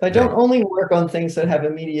too. But I don't only work on things that have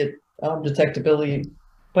immediate detectability,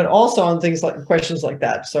 but also on things like questions like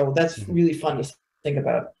that. So that's really fun to think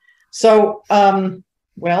about. So,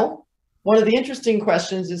 well, one of the interesting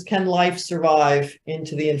questions is, can life survive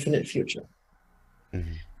into the infinite future?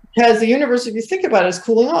 Because the universe, if you think about it, is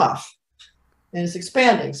cooling off and it's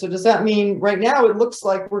expanding. So does that mean right now it looks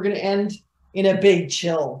like we're going to end in a big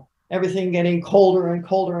chill, everything getting colder and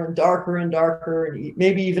colder and darker, and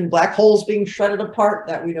maybe even black holes being shredded apart?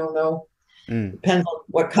 That we don't know. Depends on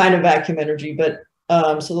what kind of vacuum energy, but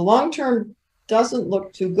so the long term doesn't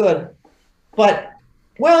look too good. But,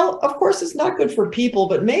 well, of course, it's not good for people,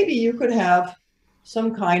 but maybe you could have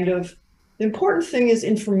some kind of, the important thing is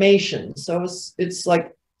information. So it's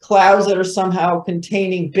like clouds that are somehow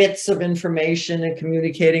containing bits of information and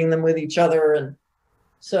communicating them with each other. And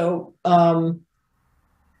so,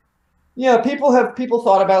 yeah, people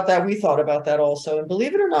thought about that. We thought about that also. And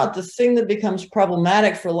believe it or not, the thing that becomes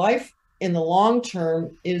problematic for life in the long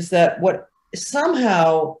term is that what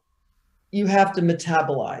somehow you have to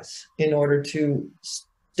metabolize in order to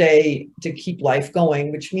keep life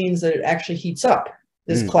going, which means that it actually heats up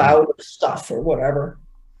this cloud of stuff or whatever.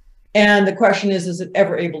 And the question is it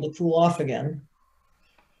ever able to cool off again?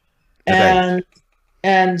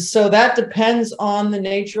 And so that depends on the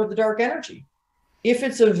nature of the dark energy. if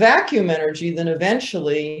it's a vacuum energy, then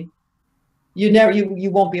eventually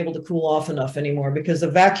you won't be able to cool off enough anymore, because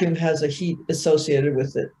the vacuum has a heat associated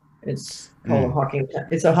with it. It's called a Hawking.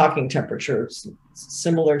 It's a Hawking temperature. It's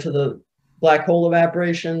similar to the black hole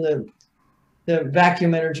evaporation. The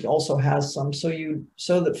vacuum energy also has some. So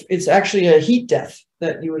that it's actually a heat death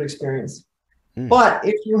that you would experience. But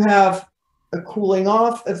if you have a cooling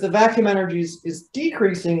off, if the vacuum energy is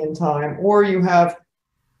decreasing in time, or you have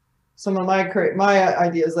some of my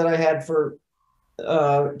ideas that I had for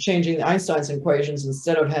changing Einstein's equations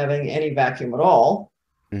instead of having any vacuum at all,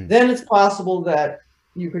 then it's possible that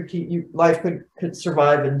life could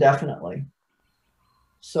survive indefinitely.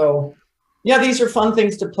 So, yeah, these are fun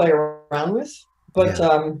things to play around with. But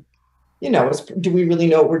you know, do we really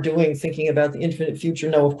know what we're doing thinking about the infinite future?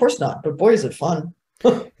 No, of course not. But boy, is it fun.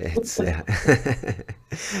 It's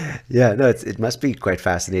yeah, no, it must be quite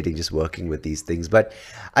fascinating just working with these things. But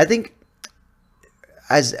I think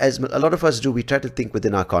as a lot of us do, we try to think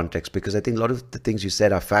within our context, because I think a lot of the things you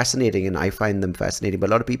said are fascinating and I find them fascinating. But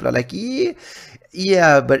a lot of people are like,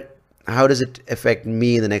 yeah, but how does it affect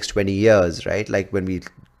me in the next 20 years, right? Like when we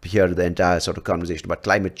hear the entire sort of conversation about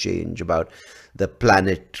climate change, about the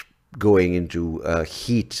planet going into a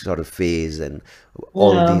heat sort of phase, and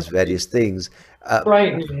all of these various things.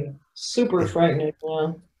 Frightening, super frightening.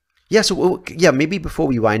 Yeah. So yeah, maybe before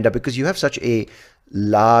we wind up, because you have such a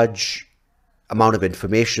large amount of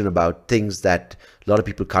information about things that a lot of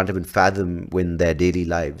people can't even fathom in their daily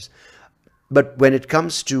lives. But when it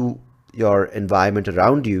comes to your environment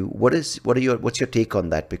around you, what's your take on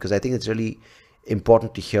that? Because I think it's really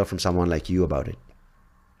important to hear from someone like you about it.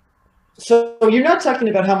 So you're not talking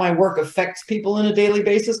about how my work affects people on a daily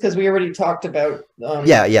basis, because we already talked about.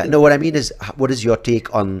 Yeah. No, what I mean is, what is your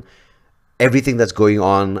take on everything that's going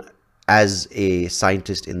on as a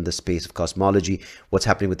scientist in the space of cosmology? What's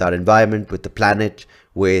happening with our environment, with the planet,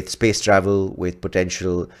 with space travel, with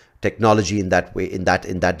potential technology in that way, in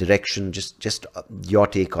that direction? Just your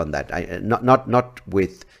take on that. Not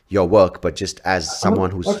with your work, but just as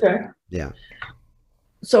someone who's yeah.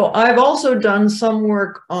 So I've also done some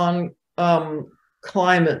work on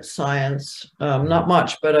climate science, not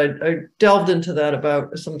much, but I delved into that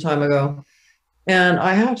about some time ago, and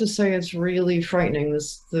I have to say it's really frightening.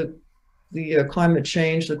 The climate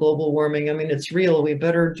change, the global warming. I mean, it's real. We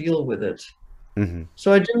better deal with it.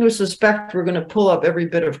 So I do suspect we're going to pull up every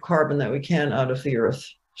bit of carbon that we can out of the earth.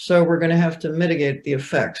 So we're going to have to mitigate the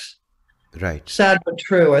effects. Right. Sad but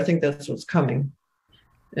true. I think that's what's coming.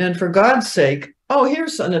 And for God's sake,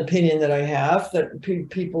 here's an opinion that I have that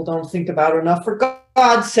people don't think about enough. For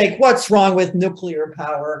God's sake, what's wrong with nuclear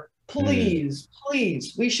power? Please,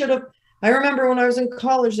 please. We should have. I remember when I was in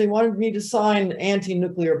college, they wanted me to sign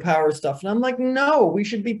anti-nuclear power stuff. And I'm like, no, we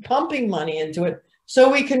should be pumping money into it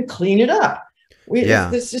so we can clean it up.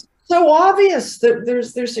 This is so obvious that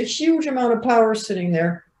there's a huge amount of power sitting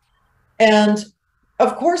there. And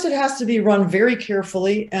of course, it has to be run very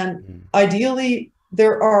carefully. And ideally,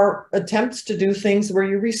 there are attempts to do things where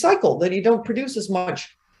you recycle, that you don't produce as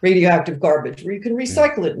much radioactive garbage, where you can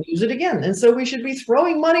recycle it and use it again. And so we should be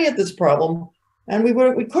throwing money at this problem. And we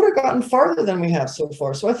could have gotten farther than we have so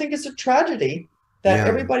far. So I think it's a tragedy that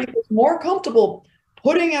everybody was more comfortable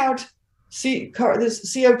putting out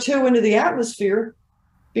this CO2 into the atmosphere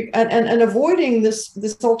and avoiding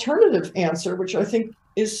this alternative answer, which I think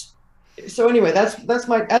is. So anyway, that's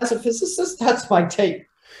my, as a physicist, that's my take.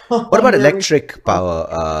 What about electric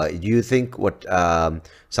power? Do you think what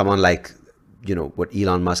someone like, what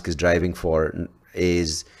Elon Musk is driving for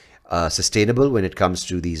is sustainable when it comes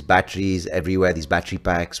to these batteries everywhere, these battery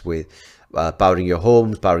packs with powering your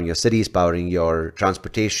homes, powering your cities, powering your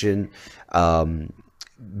transportation?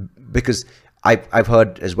 Because I've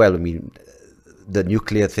heard as well, I mean, the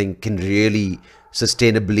nuclear thing can really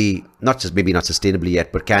sustainably, maybe not sustainably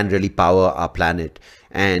yet, but can really power our planet.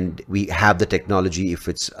 And we have the technology if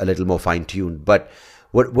it's a little more fine-tuned. But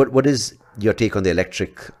what is your take on the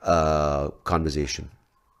electric conversation?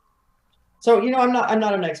 So, I'm not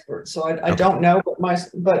an expert, so I don't know,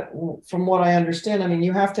 but from what I understand, I mean,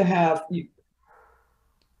 you have to have, the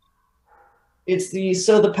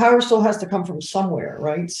power still has to come from somewhere,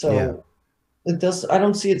 right? So I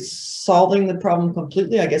don't see it solving the problem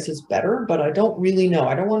completely. I guess it's better, but I don't really know.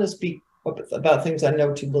 I don't want to speak about things I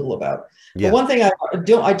know too little about. But one thing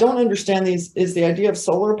I don't understand is the idea of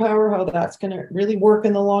solar power, how that's going to really work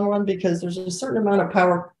in the long run, because there's a certain amount of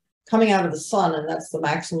power coming out of the sun, and that's the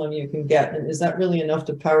maximum you can get. And is that really enough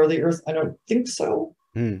to power the earth? I don't think so.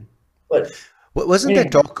 But Wasn't there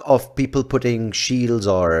Anyway, talk of people putting shields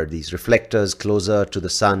or these reflectors closer to the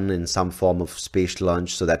sun in some form of space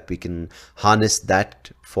launch so that we can harness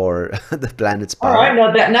that for the planet's all power?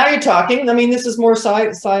 right, now you're talking. I mean, this is more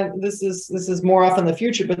this is more off in the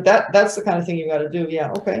future, but that's the kind of thing you got to do.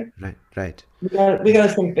 Yeah, okay. Right, right. We got to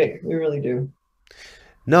think big. We really do.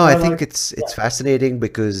 No, So I I think like it's fascinating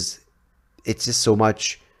because it's just so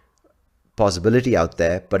much possibility out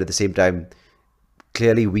there, but at the same time,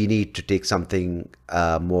 clearly we need to take something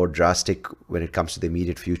more drastic when it comes to the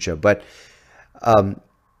immediate future. But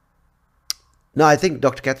no, I think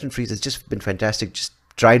Dr. Catherine Freese has just been fantastic, just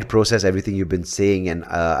trying to process everything you've been saying, and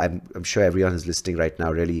I'm sure everyone who's listening right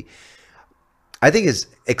now really, I think, is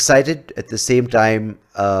excited. At the same time,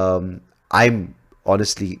 I'm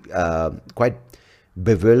honestly quite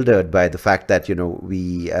bewildered by the fact that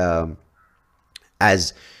we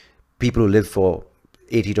as people who live for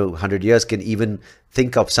 80 to 100 years can even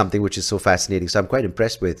think of something which is so fascinating. So I'm quite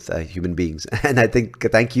impressed with human beings. And I think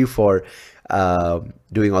thank you for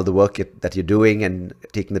doing all the work that you're doing and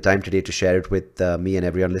taking the time today to share it with me and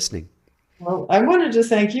everyone listening. Well, I wanted to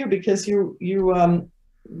thank you because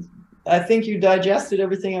I think you digested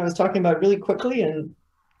everything I was talking about really quickly and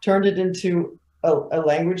turned it into a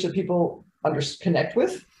language that people connect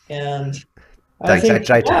with. And I Thanks. I think,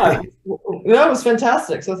 tried yeah, to. that was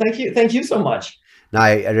fantastic. So thank you so much. No,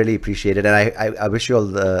 I really appreciate it. And I wish you all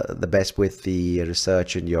the best with the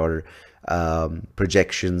research and your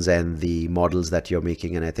projections and the models that you're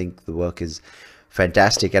making. And I think the work is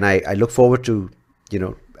fantastic. And I look forward to,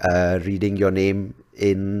 reading your name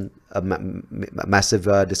in a massive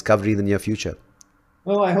discovery in the near future.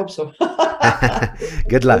 Oh, I hope so.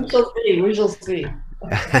 Good We luck. shall see. We shall see.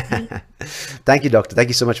 Thank you, Doctor. Thank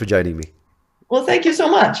you so much for joining me. Well, thank you so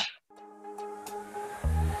much.